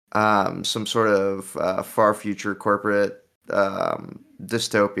some sort of far future corporate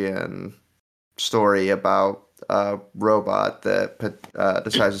dystopian story about robot that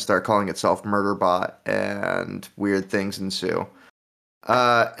decides to start calling itself Murderbot, and weird things ensue.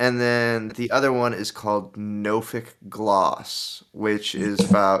 And then the other one is called Nofik Gloss, which is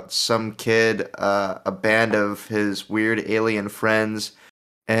about some kid, a band of his weird alien friends,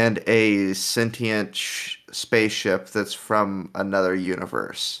 and a sentient spaceship that's from another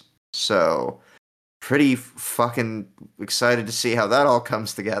universe. So, pretty fucking excited to see how that all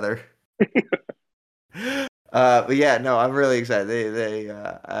comes together. But yeah, no, I'm really excited.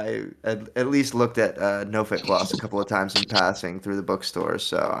 I at least looked at Nofik Gloss a couple of times in passing through the bookstore,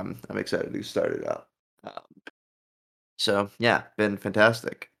 so I'm excited to start it up. So yeah, been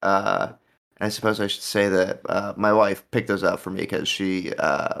fantastic. I suppose I should say that my wife picked those up for me because she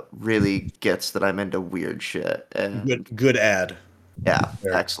really gets that I'm into weird shit. And good ad. Yeah,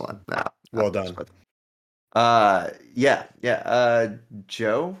 there. Excellent. No, well done. Yeah.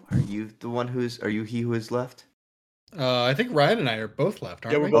 Joe, are you the one are you he who is left? I think Ryan and I are both left,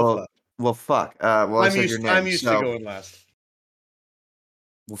 aren't we? Yeah, we're both left. Well, fuck. Well, I'm used to going last.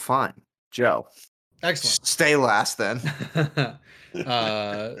 Well, fine. Joe. Excellent. Stay last then.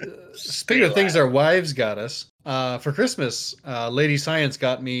 Speaking of things our wives got us, for Christmas, Lady Science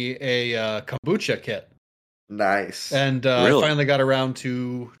got me a kombucha kit. Nice. And really? I finally got around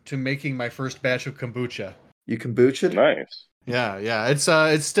to making my first batch of kombucha. You kombucha? Nice. Yeah.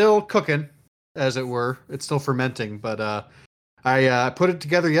 It's still cooking, as it were. It's still fermenting, but I put it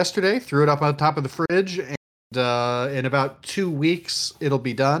together yesterday, threw it up on top of the fridge, and in about 2 weeks it'll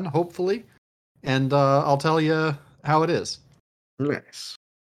be done, hopefully. And I'll tell you how it is. Nice.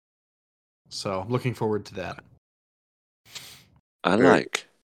 So, looking forward to that. I like.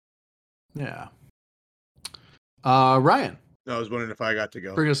 Yeah. Ryan. I was wondering if I got to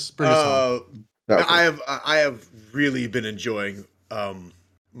go. Bring us on. I have really been enjoying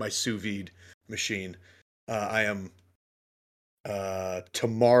my sous vide machine. I am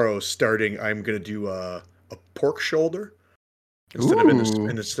tomorrow starting. I'm going to do a pork shoulder instead of in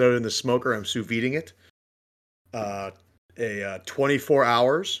the smoker. I'm sous videing it. 24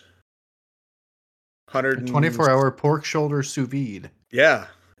 hours. 24-hour pork shoulder sous vide. Yeah.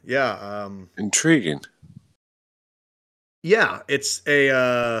 Intriguing. Yeah, it's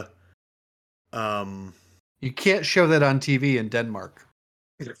a You can't show that on TV in Denmark.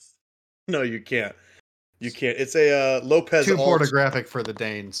 No, you can't. It's a Lopez too pornographic for the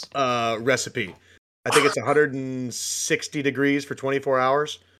Danes. Recipe. I think it's 160 degrees for 24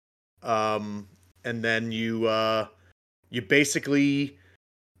 hours. And then you basically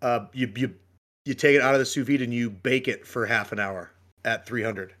you take it out of the sous vide and you bake it for half an hour at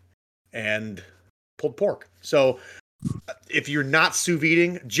 300 and pulled pork. So if you're not sous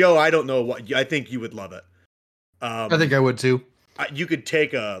videing, Joe, I don't know what I think you would love it. I think I would too. You could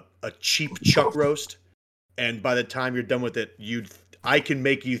take a cheap chuck roast, and by the time you're done with it, I can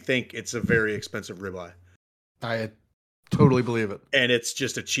make you think it's a very expensive ribeye. I totally believe it. And it's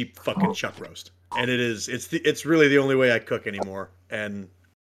just a cheap fucking chuck roast. And it's really the only way I cook anymore. And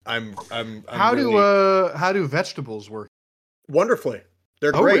I'm how do vegetables work? Wonderfully.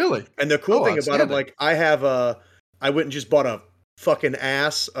 They're great. Really? And the cool thing about them, like I went and just bought a fucking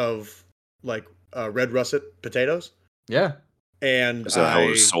ass of like red russet potatoes. Yeah. And is that how it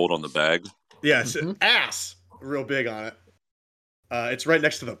was sold on the bag? Yeah, it's ass, real big on it. It's right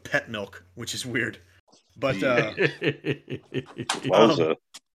next to the pet milk, which is weird. But you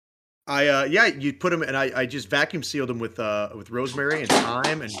put them, and I just vacuum sealed them with rosemary and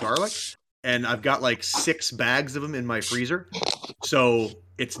thyme and garlic, and I've got like 6 bags of them in my freezer. So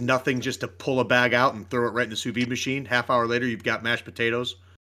it's nothing just to pull a bag out and throw it right in the sous vide machine. Half hour later, you've got mashed potatoes.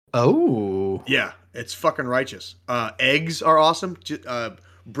 Oh. Yeah, it's fucking righteous. Eggs are awesome.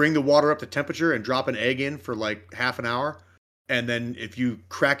 Bring the water up to temperature and drop an egg in for like half an hour. And then if you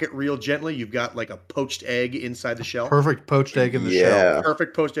crack it real gently, you've got like a poached egg inside the shell. Perfect poached egg in the shell.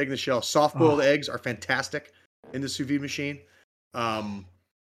 Perfect poached egg in the shell. Soft-boiled eggs are fantastic in the sous vide machine.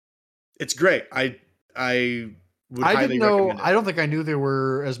 It's great. I would highly recommend it. I don't think I knew there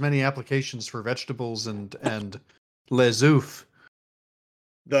were as many applications for vegetables and les oeufs.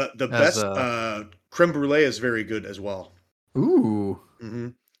 The best creme brulee is very good as well. Ooh. Mm-hmm.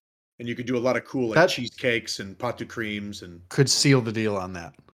 And you could do a lot of cool like cheesecakes and pot de creams and could seal the deal on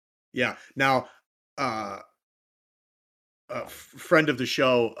that. Yeah. Now, friend of the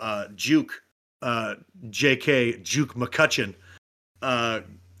show, Juke, J.K. Juke McCutcheon,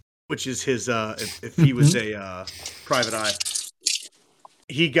 which is his if he was a private eye,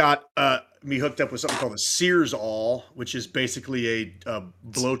 he got me hooked up with something called a Sears All, which is basically a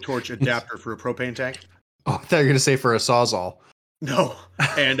blowtorch adapter for a propane tank. Oh, I thought you were going to say for a Sawzall. No.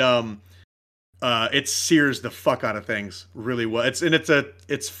 And It sears the fuck out of things really well.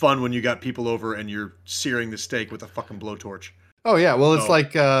 It's fun when you got people over and you're searing the steak with a fucking blowtorch. Oh yeah, well it's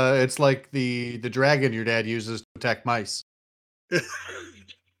like the dragon your dad uses to attack mice.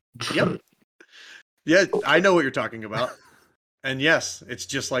 Yep. Yeah, I know what you're talking about. And yes, it's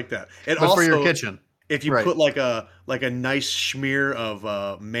just like that. And but also, for your kitchen, if you put like a nice smear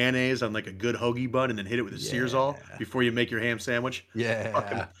of mayonnaise on like a good hoagie bun and then hit it with a Searsall before you make your ham sandwich,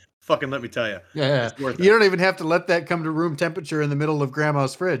 fucking let me tell you, it's worth it. You don't even have to let that come to room temperature in the middle of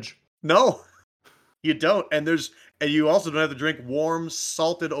Grandma's fridge. No, you don't. And you also don't have to drink warm,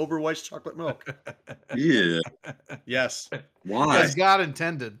 salted, overweight chocolate milk. Yeah. Yes. Why? As God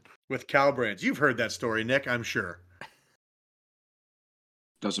intended. With cow brains. You've heard that story, Nick, I'm sure.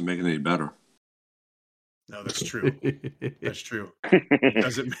 Doesn't make it any better. No, that's true. That's true.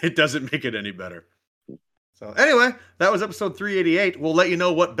 It doesn't make it any better. So anyway, that was episode 388. We'll let you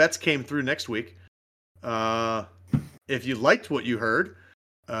know what bets came through next week. If you liked what you heard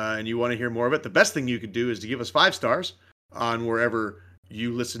and you want to hear more of it, the best thing you could do is to give us 5 stars on wherever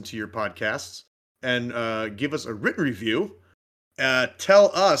you listen to your podcasts and give us a written review.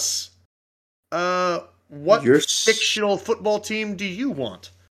 Tell us what fictional football team do you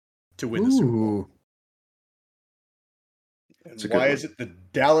want to win the Super Bowl? And why is it the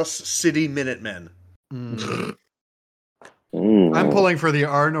Dallas City Minutemen? I'm pulling for the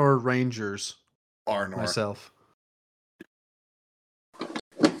Arnor Rangers. Myself.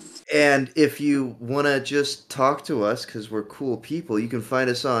 And if you want to just talk to us, because we're cool people, you can find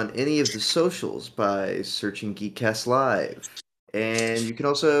us on any of the socials by searching Geekcast Live. And you can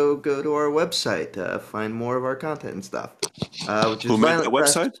also go to our website to find more of our content and stuff. Which is Who made that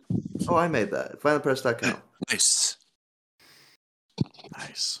website? Oh, I made that. Violentpress.com. Nice.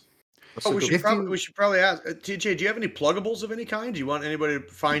 Oh, we should probably ask TJ. Do you have any pluggables of any kind? Do you want anybody to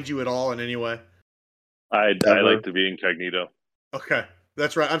find you at all in any way? I like to be incognito. Okay,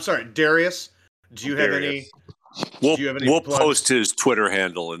 that's right. I'm sorry, Darius. Do you have any? We'll post his Twitter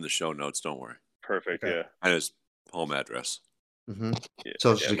handle in the show notes. Don't worry. Perfect. Okay. Yeah, and his home address. Mm-hmm.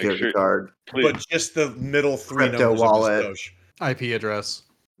 Social security card, but just the middle 3 crypto numbers wallet, of the IP address.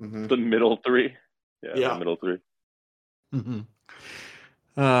 Mm-hmm. The middle 3. Yeah, the middle 3. Mm-hmm.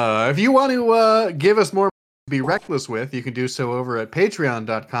 If you want to give us more to be reckless with, you can do so over at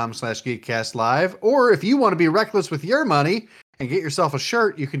patreon.com/geekcastlive. Or if you want to be reckless with your money and get yourself a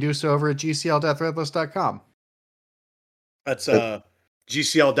shirt, you can do so over at gcl.threadless.com. That's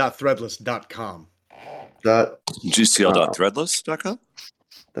gcl.threadless.com.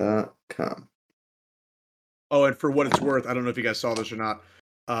 gcl.threadless.com? Oh, and for what it's worth, I don't know if you guys saw this or not.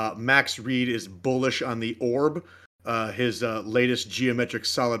 Max Reed is bullish on the Orb. His latest geometric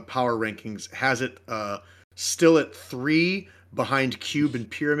solid power rankings has it still at 3 behind Cube and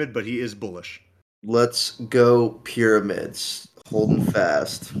Pyramid, but he is bullish. Let's go Pyramids. Holding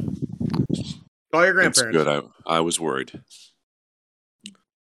fast. Call your grandparents. That's good. I was worried.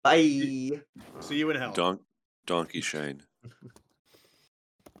 Bye. See you in hell. Donkey Shane.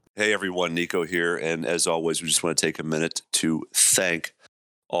 Hey everyone, Nico here, and as always, we just want to take a minute to thank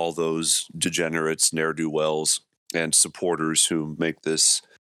all those degenerates, ne'er-do-wells, and supporters who make this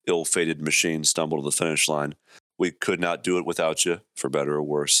ill-fated machine stumble to the finish line. We could not do it without you, for better or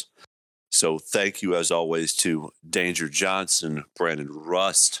worse. So thank you, as always, to Danger Johnson, Brandon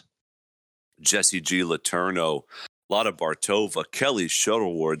Rust, Jesse G. Letourneau, Lotta Bartova, Kelly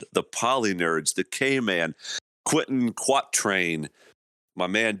Shuttleworth, the Poly Nerds, the K-Man, Quentin Quatrain, my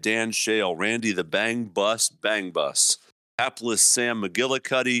man Dan Shale, Randy the Bang Bus, Hapless Sam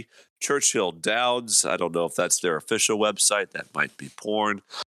McGillicuddy, Churchill Dowds, I don't know if that's their official website, that might be porn,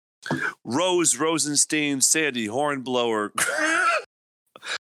 Rose Rosenstein, Sandy Hornblower.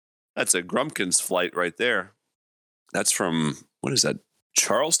 That's a Grumpkins flight right there. That's from, what is that,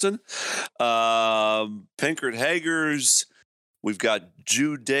 Charleston? Pinkert Hagers. We've got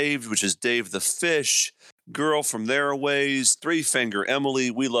Jew Dave, which is Dave the Fish. Girl from Thereaways. Three Finger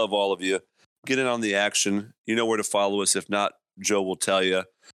Emily. We love all of you. Get in on the action. You know where to follow us. If not, Joe will tell you.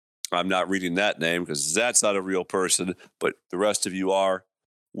 I'm not reading that name because that's not a real person, but the rest of you are.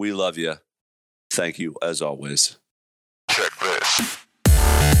 We love you. Thank you, as always. Check this.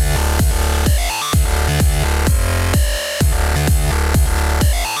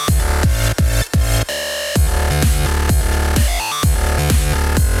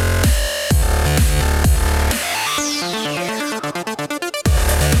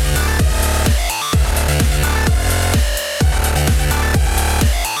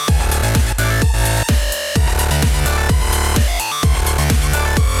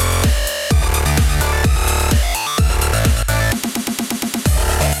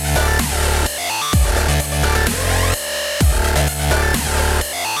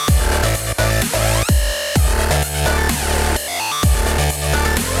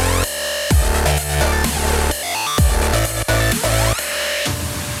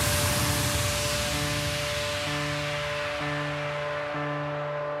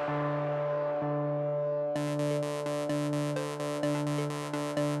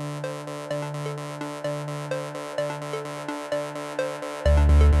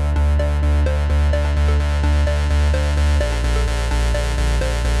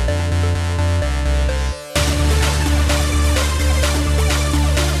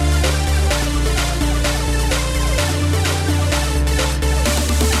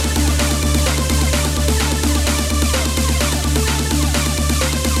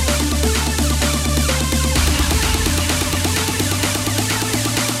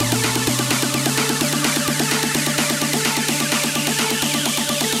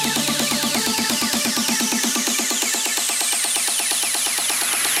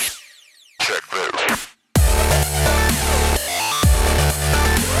 check that